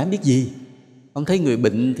thầy cũng chả biết gì. Ông thấy người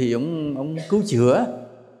bệnh thì ông cứu chữa.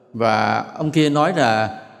 Và ông kia nói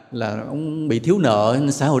là ông bị thiếu nợ,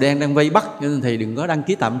 xã hội đen đang vây bắt, nên thầy đừng có đăng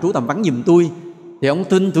ký tạm trú tạm vắng giùm tôi. Thì ông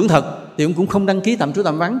tin tưởng thật thì ông cũng không đăng ký tạm trú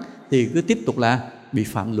tạm vắng, thì cứ tiếp tục là bị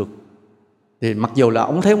phạm luật. Thì mặc dù là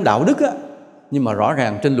ông thấy ông đạo đức á, nhưng mà rõ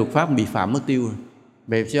ràng trên luật pháp bị phạm mất tiêu rồi.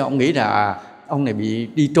 Về chứ ông nghĩ là ông này bị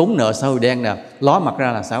đi trốn nợ xã hội đen nè, ló mặt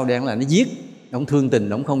ra là xã hội đen là nó giết. Ông thương tình,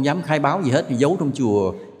 ông không dám khai báo gì hết, thì giấu trong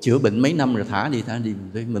chùa chữa bệnh mấy năm rồi thả đi.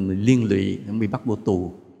 Mình liên lụy, ông bị bắt vô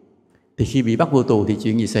tù. Thì khi bị bắt vô tù thì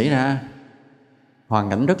chuyện gì xảy ra? Hoàn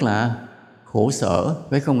cảnh rất là khổ sở,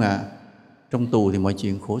 phải không ạ? Trong tù thì mọi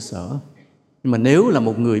chuyện khổ sở. Nhưng mà nếu là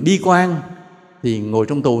một người bi quan thì ngồi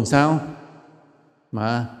trong tù làm sao?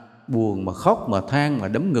 Mà buồn, mà khóc, mà than, mà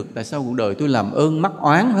đấm ngực. Tại sao cuộc đời tôi làm ơn mắc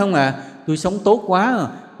oán, phải không ạ? Tôi sống tốt quá,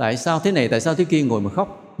 tại sao thế này, tại sao thế kia, ngồi mà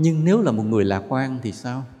khóc. Nhưng nếu là một người lạc quan thì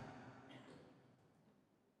sao?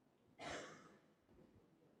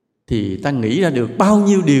 thì ta nghĩ ra được bao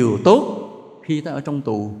nhiêu điều tốt khi ta ở trong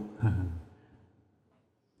tù.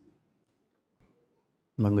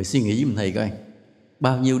 Mọi người suy nghĩ giùm thầy coi,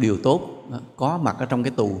 bao nhiêu điều tốt có mặt ở trong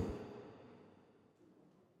cái tù.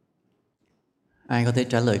 Ai có thể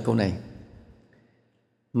trả lời câu này?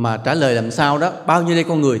 Mà trả lời làm sao đó, bao nhiêu đây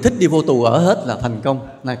con người thích đi vô tù ở hết là thành công,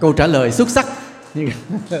 là câu trả lời xuất sắc.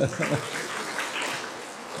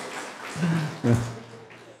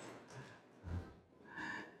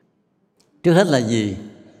 Trước hết là gì?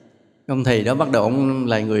 Ông thầy đó bắt đầu ông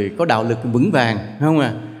là người có đạo lực vững vàng, phải không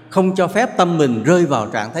à? Không cho phép tâm mình rơi vào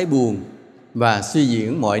trạng thái buồn và suy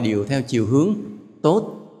diễn mọi điều theo chiều hướng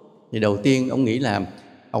tốt. Thì đầu tiên ông nghĩ là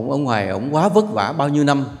ông ở ngoài ông quá vất vả bao nhiêu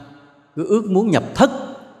năm, cứ ước muốn nhập thất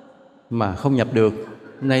mà không nhập được.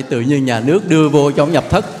 Hôm nay tự nhiên nhà nước đưa vô cho ông nhập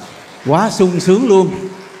thất, quá sung sướng luôn.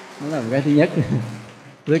 Đó là cái thứ nhất.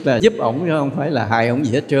 Tức là giúp ổng chứ không phải là hại ổng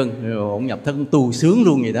gì hết trơn. Rồi ổng nhập thất tu sướng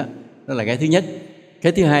luôn vậy đó. Đó là cái thứ nhất.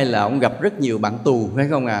 Cái thứ hai là ổng gặp rất nhiều bạn tù, phải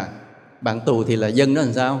không à? Bạn tù thì là dân đó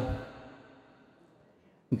làm sao?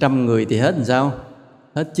 100 người thì hết làm sao?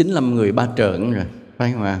 Hết 95 người ba trợn rồi,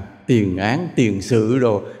 phải không à? Tiền án, tiền sự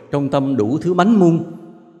rồi, trong tâm đủ thứ bánh mung,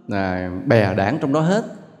 bè đảng trong đó hết.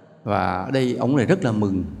 Và ở đây ông này rất là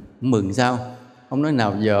mừng. Mừng sao? Ông nói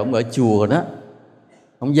nào giờ ông ở chùa đó,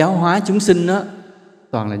 ông giáo hóa chúng sinh đó,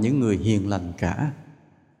 toàn là những người hiền lành cả.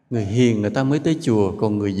 Người hiền người ta mới tới chùa,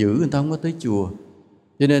 còn người dữ người ta không có tới chùa.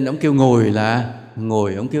 Cho nên ông kêu ngồi là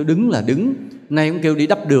ngồi, ông kêu đứng là đứng. Nay ông kêu đi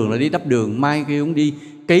đắp đường là đi đắp đường, mai kêu ông đi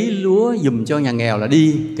cấy lúa giùm cho nhà nghèo là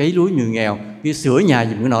đi cấy lúa người nghèo, đi sửa nhà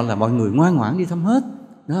giùm cái nọ, là mọi người ngoan ngoãn đi thăm hết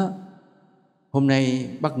đó. Hôm nay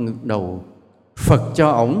bắt đầu Phật cho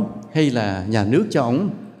ổng hay là nhà nước cho ổng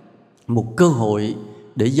một cơ hội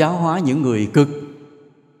để giáo hóa những người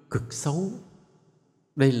cực xấu.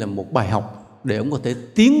 Đây là một bài học để ông có thể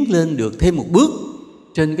tiến lên được thêm một bước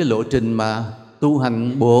trên cái lộ trình mà tu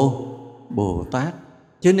hành Bồ Tát.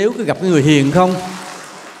 Chứ nếu cứ gặp cái người hiền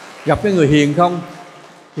không,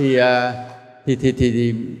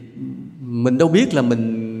 thì mình đâu biết là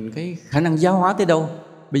mình cái khả năng giáo hóa tới đâu.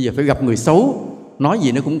 Bây giờ phải gặp người xấu, nói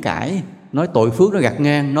gì nó cũng cãi, nói tội phước nó gạt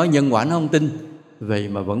ngang, nói nhân quả nó không tin. Vậy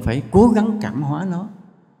mà vẫn phải cố gắng cảm hóa nó,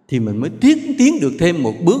 thì mình mới tiến được thêm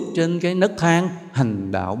một bước trên cái nấc thang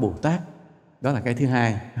hành đạo Bồ Tát. Đó là cái thứ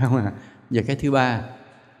hai, không à? Và cái thứ ba,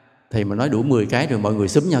 thầy mà nói đủ 10 cái rồi mọi người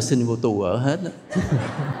xúm nhau xin vô tù ở hết đó.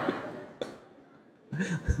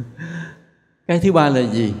 Cái thứ ba là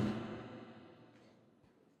gì?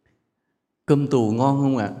 Cơm tù ngon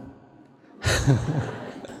không ạ?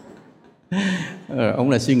 Ông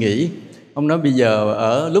là suy nghĩ. Ông nói bây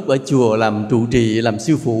giờ lúc ở chùa làm trụ trì, làm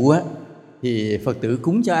sư phụ á, thì Phật tử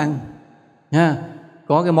cúng cho ăn ha.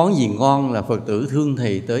 Có cái món gì ngon là Phật tử thương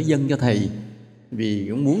thầy tới dâng cho thầy, vì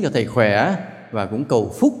cũng muốn cho thầy khỏe và cũng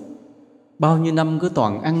cầu phúc. Bao nhiêu năm cứ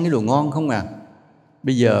toàn ăn cái đồ ngon không à.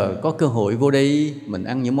 Bây giờ có cơ hội vô đây mình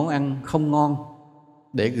ăn những món ăn không ngon,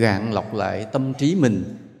 để gạn lọc lại tâm trí mình,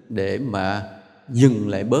 để mà dừng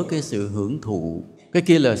lại bớt cái sự hưởng thụ. Cái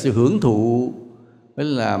kia là sự hưởng thụ, phải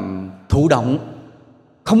làm thụ động,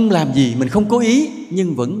 không làm gì, mình không cố ý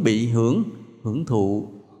nhưng vẫn bị hưởng thụ.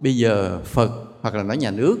 Bây giờ Phật hoặc là nói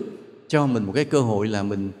nhà nước cho mình một cái cơ hội là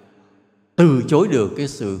mình từ chối được cái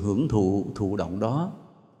sự hưởng thụ động đó.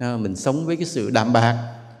 Mình sống với cái sự đạm bạc,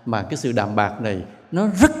 mà cái sự đạm bạc này nó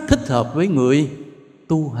rất thích hợp với người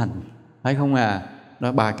tu hành, phải không à?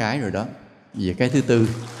 Đó 3 cái rồi đó. Về cái thứ tư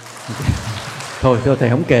thôi thầy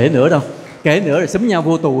không kể nữa đâu, kể nữa rồi xúm nhau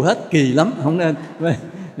vô tù hết, kỳ lắm, không nên.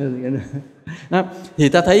 Đó, thì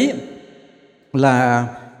ta thấy là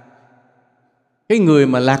cái người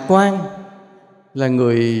mà lạc quan là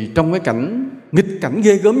người trong cái cảnh nghịch cảnh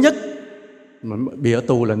ghê gớm nhất. Mà bị ở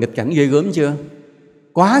tù là nghịch cảnh ghê gớm chưa?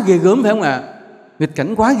 Quá ghê gớm, phải không ạ? Nghịch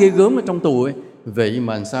cảnh quá ghê gớm ở trong tù ấy. Vậy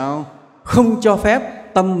mà sao không cho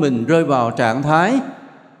phép tâm mình rơi vào trạng thái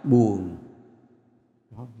buồn,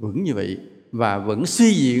 vững như vậy, và vẫn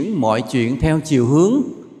suy diễn mọi chuyện theo chiều hướng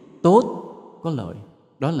tốt, có lợi.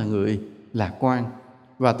 Đó là người lạc quan.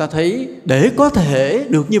 Và ta thấy để có thể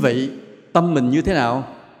được như vậy, tâm mình như thế nào?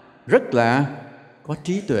 Rất là có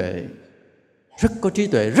trí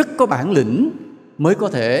tuệ, rất có bản lĩnh mới có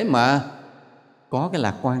thể mà có cái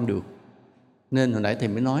lạc quan được. Nên hồi nãy thầy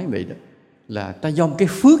mới nói vậy đó, là ta dòng cái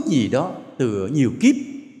phước gì đó từ nhiều kiếp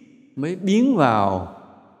mới biến vào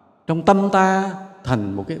trong tâm ta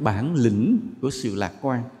thành một cái bản lĩnh của sự lạc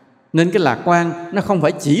quan. Nên cái lạc quan nó không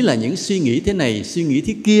phải chỉ là những suy nghĩ thế này, suy nghĩ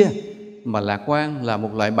thế kia, mà lạc quan là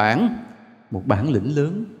một loại một bản lĩnh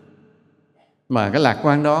lớn. Mà cái lạc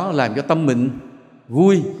quan đó làm cho tâm mình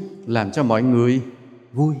vui, làm cho mọi người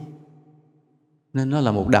vui. Nên nó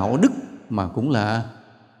là một đạo đức mà cũng là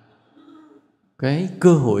cái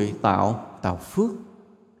cơ hội tạo phước.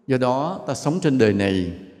 Do đó ta sống trên đời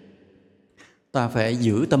này, ta phải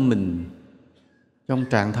giữ tâm mình trong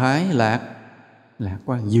trạng thái lạc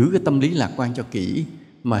quan, giữ cái tâm lý lạc quan cho kỹ.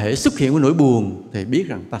 Mà hễ xuất hiện cái nỗi buồn thì biết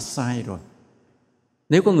rằng ta sai rồi.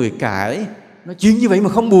 Nếu có người cãi, nói chuyện như vậy mà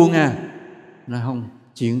không buồn à? Nói không,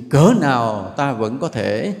 chuyện cỡ nào ta vẫn có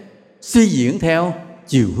thể suy diễn theo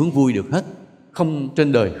chiều hướng vui được hết. Không,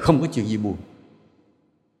 trên đời không có chuyện gì buồn.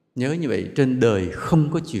 Nhớ như vậy, trên đời không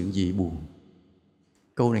có chuyện gì buồn.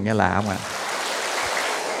 Câu này nghe lạ không ạ?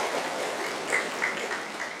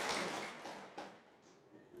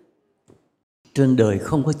 Trên đời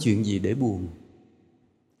không có chuyện gì để buồn.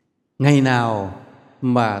 Ngày nào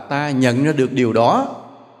mà ta nhận ra được điều đó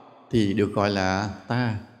thì được gọi là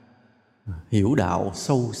ta hiểu đạo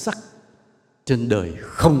sâu sắc. Trên đời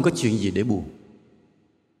không có chuyện gì để buồn.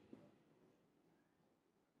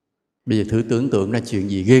 Bây giờ thử tưởng tượng ra chuyện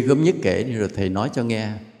gì ghê gớm nhất kể đi, rồi thầy nói cho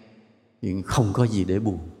nghe. Chuyện không có gì để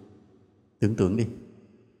buồn. Tưởng tượng đi.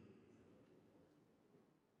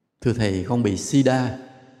 Thưa thầy, con bị sida.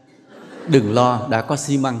 Đừng lo, đã có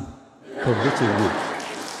xi măng, không có chuyện buồn.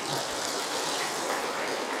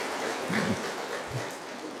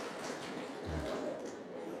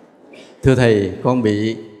 Thưa thầy, con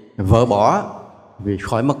bị vợ bỏ, vì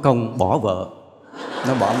khỏi mất công bỏ vợ.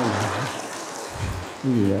 Nó bỏ mình.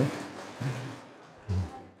 Cái gì nữa?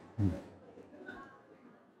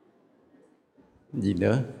 Gì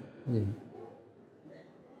nữa?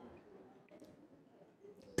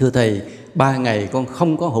 Thưa thầy, 3 ngày con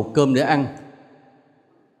không có hộp cơm để ăn.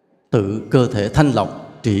 Tự cơ thể thanh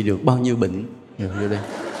lọc, trị được bao nhiêu bệnh. Vô đây.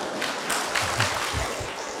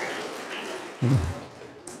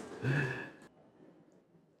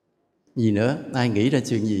 Gì nữa? Ai nghĩ ra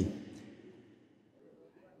chuyện gì?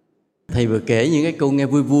 Thầy vừa kể những cái câu nghe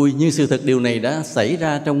vui vui, nhưng sự thật điều này đã xảy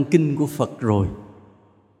ra trong kinh của Phật rồi.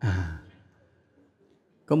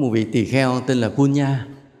 Có một vị tỳ kheo tên là Punya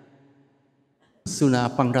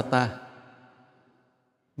Sunapanrata.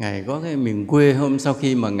 Ngài có cái miền quê, hôm sau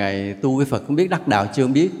khi mà Ngài tu với Phật, không biết đắc đạo chưa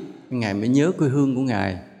không biết, Ngài mới nhớ quê hương của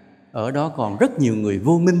Ngài. Ở đó còn rất nhiều người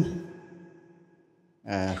vô minh,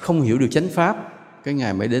 không hiểu được chánh pháp. Cái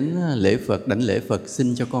Ngài mới đến lễ Phật, đảnh lễ Phật,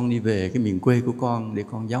 xin cho con đi về cái miền quê của con để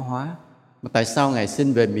con giáo hóa. Mà tại sao Ngài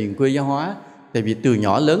xin về miền quê giáo hóa? Tại vì từ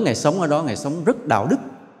nhỏ lớn Ngài sống ở đó, Ngài sống rất đạo đức,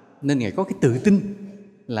 nên Ngài có cái tự tin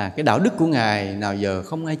là cái đạo đức của Ngài nào giờ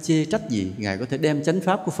không ai chê trách gì, Ngài có thể đem chánh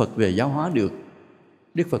pháp của Phật về giáo hóa được.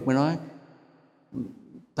 Đức Phật mới nói,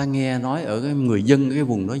 ta nghe nói ở cái người dân ở cái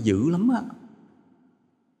vùng đó dữ lắm á.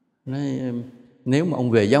 Nói, nếu mà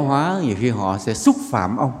ông về giáo hóa, nhiều khi họ sẽ xúc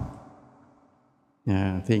phạm ông.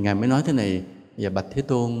 Thì Ngài mới nói thế này, và bạch Thế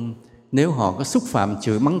Tôn, nếu họ có xúc phạm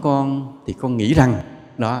chửi mắng con thì con nghĩ rằng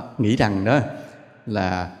đó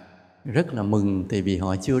là rất là mừng, tại vì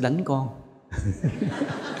họ chưa đánh con.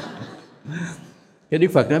 Cái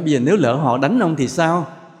Đức Phật nói, bây giờ nếu lỡ họ đánh ông thì sao?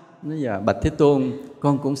 Nói dạ bạch Thế Tôn,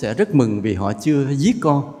 con cũng sẽ rất mừng vì họ chưa giết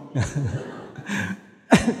con.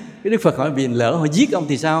 Cái Đức Phật hỏi, vì lỡ họ giết ông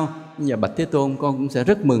thì sao? Dạ bạch Thế Tôn, con cũng sẽ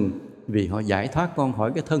rất mừng vì họ giải thoát con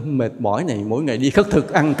khỏi cái thân mệt mỏi này, mỗi ngày đi khất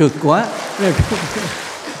thực ăn cực quá.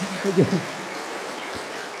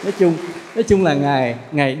 Nói chung là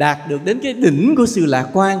Ngài đạt được đến cái đỉnh của sự lạc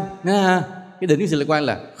quan. Cái đỉnh của sự lạc quan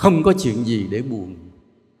là không có chuyện gì để buồn.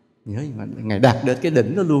 Nhớ mà Ngài đạt được cái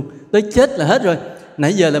đỉnh đó luôn. Tới chết là hết rồi.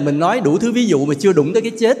 Nãy giờ là mình nói đủ thứ ví dụ mà chưa đụng tới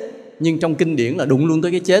cái chết, nhưng trong kinh điển là đụng luôn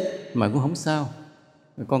tới cái chết mà cũng không sao.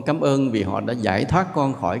 Con cảm ơn vì họ đã giải thoát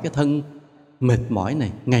con khỏi cái thân mệt mỏi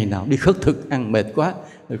này, ngày nào đi khất thực ăn mệt quá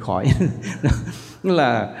rồi khỏi.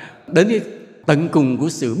 Là đến cái tận cùng của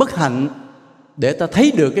sự bất hạnh để ta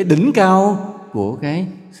thấy được cái đỉnh cao của cái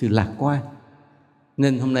sự lạc quan.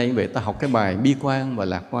 Nên hôm nay vậy ta học cái bài bi quan và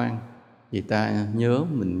lạc quan, thì ta nhớ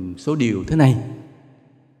mình số điều thế này: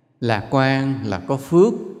 lạc quan là có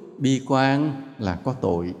phước, bi quan là có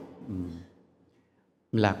tội.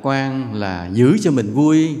 Lạc quan là giữ cho mình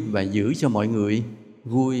vui và giữ cho mọi người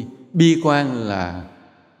vui. Bi quan là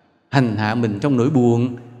hành hạ mình trong nỗi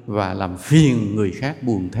buồn và làm phiền người khác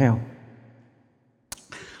buồn theo.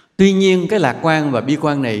 Tuy nhiên cái lạc quan và bi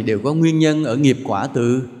quan này đều có nguyên nhân ở nghiệp quả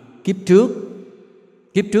từ kiếp trước.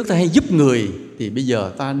 Kiếp trước ta hay giúp người thì bây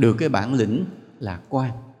giờ ta được cái bản lĩnh lạc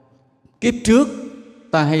quan. Kiếp trước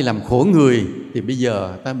ta hay làm khổ người thì bây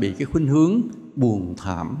giờ ta bị cái khuynh hướng buồn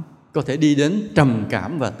thảm, có thể đi đến trầm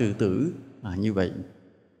cảm và tự tử. Như vậy.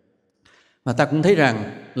 Mà ta cũng thấy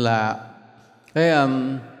rằng là cái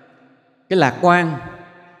lạc quan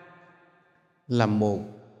là một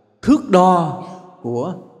thước đo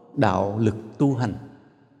của đạo lực tu hành.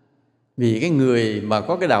 Vì cái người mà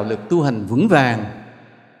có cái đạo lực tu hành vững vàng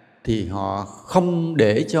thì họ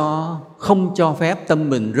không cho phép tâm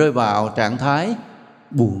mình rơi vào trạng thái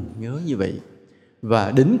buồn nhớ như vậy.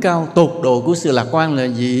 Và đỉnh cao tột độ của sự lạc quan là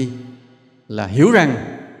gì? Là hiểu rằng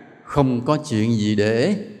không có chuyện gì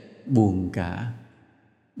để buồn cả.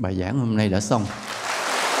 Bài giảng hôm nay đã xong.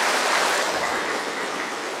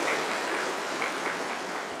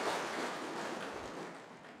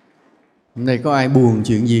 Hôm nay có ai buồn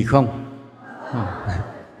chuyện gì không?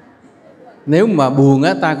 Nếu mà buồn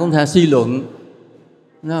á, ta cũng thể suy luận.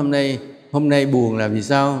 Hôm nay buồn là vì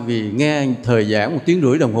sao? Vì nghe thời giảng 1 tiếng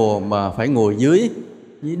rưỡi đồng hồ mà phải ngồi dưới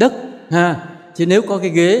đất ha. Chứ nếu có cái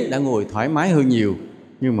ghế đã ngồi thoải mái hơn nhiều.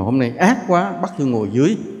 Nhưng mà hôm nay ác quá, bắt tôi ngồi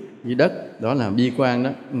dưới đất. Đó là bi quan đó.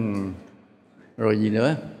 Rồi gì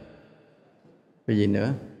nữa?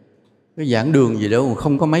 Cái giảng đường gì đâu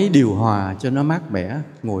không có máy điều hòa cho nó mát mẻ,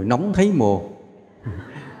 ngồi nóng thấy mồ.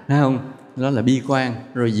 Thấy không? Đó là bi quan.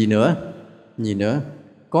 Rồi gì nữa?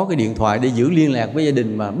 Có cái điện thoại để giữ liên lạc với gia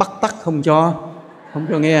đình mà bắt tắt không cho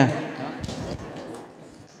nghe.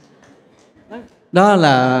 Đó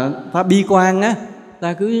là ta bi quan á.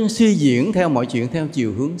 Ta cứ suy diễn theo mọi chuyện theo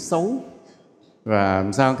chiều hướng xấu. Và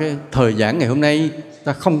làm sao cái thời giảng ngày hôm nay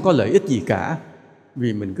ta không có lợi ích gì cả,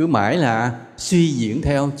 vì mình cứ mãi là suy diễn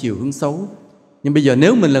theo chiều hướng xấu. Nhưng bây giờ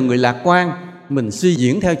nếu mình là người lạc quan, mình suy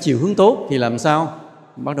diễn theo chiều hướng tốt thì làm sao?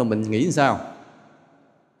 Bắt đầu mình nghĩ làm sao?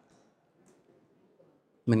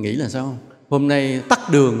 Mình nghĩ là sao? Hôm nay tắc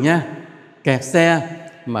đường nha, kẹt xe,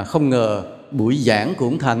 mà không ngờ buổi giảng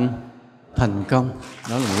cũng thành công.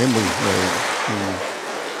 Đó là một cái mừng rồi.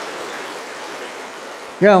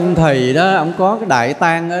 Cái ông thầy đó, ông có cái đại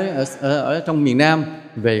tang ở trong miền Nam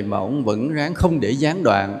về mà ông vẫn ráng không để gián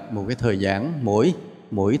đoạn một cái thời giảng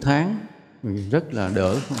mỗi tháng. Rất là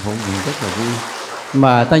đỡ, hội nghị rất là vui.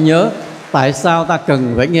 Mà ta nhớ tại sao ta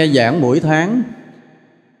cần phải nghe giảng mỗi tháng?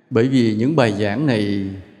 Bởi vì những bài giảng này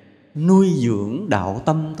nuôi dưỡng đạo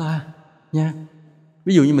tâm ta nha.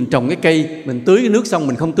 Ví dụ như mình trồng cái cây, mình tưới cái nước xong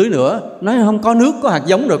mình không tưới nữa, nó không có nước, có hạt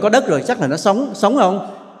giống rồi, có đất rồi, chắc là nó sống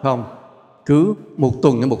không? Không. Cứ 1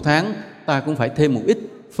 tuần hay 1 tháng ta cũng phải thêm một ít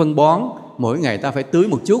phân bón, mỗi ngày ta phải tưới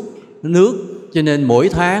một chút nước. Cho nên mỗi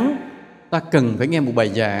tháng ta cần phải nghe một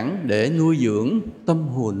bài giảng để nuôi dưỡng tâm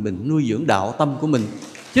hồn mình, nuôi dưỡng đạo tâm của mình.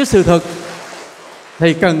 Chứ sự thực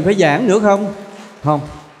thì cần phải giảng nữa không?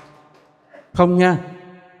 Không nha.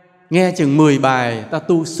 Nghe chừng 10 bài ta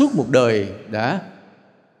tu suốt một đời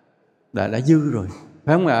đã dư rồi,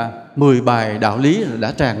 phải không ạ? 10 bài đạo lý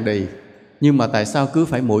đã tràn đầy. Nhưng mà tại sao cứ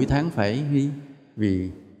phải mỗi tháng phải đi? Vì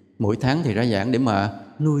mỗi tháng thì ra giảng để mà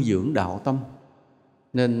nuôi dưỡng đạo tâm.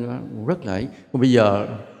 Nên rất là còn bây giờ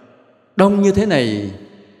đông như thế này,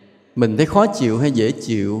 mình thấy khó chịu hay dễ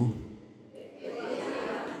chịu?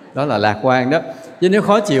 Đó là lạc quan đó. Chứ nếu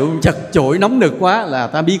khó chịu, chật chội, nóng nực quá là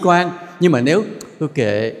ta bi quan. Nhưng mà nếu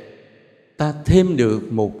kệ, ta thêm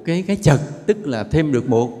được một cái chật, tức là thêm được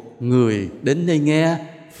một người đến đây nghe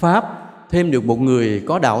Pháp, thêm được một người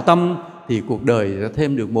có đạo tâm, thì cuộc đời sẽ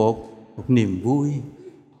thêm được một niềm vui.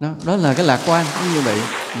 Đó là cái lạc quan như vậy.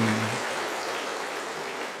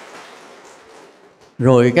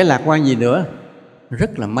 Rồi cái lạc quan gì nữa?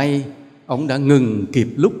 Rất là may ông đã ngừng kịp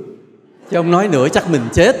lúc, chứ ông nói nữa chắc mình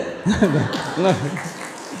chết.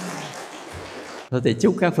 Thôi thì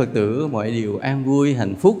chúc các Phật tử mọi điều an vui,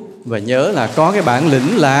 hạnh phúc, và nhớ là có cái bản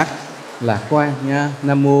lĩnh lạc quan nha.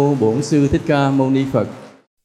 Nam mô Bổn Sư Thích Ca Mâu Ni Phật.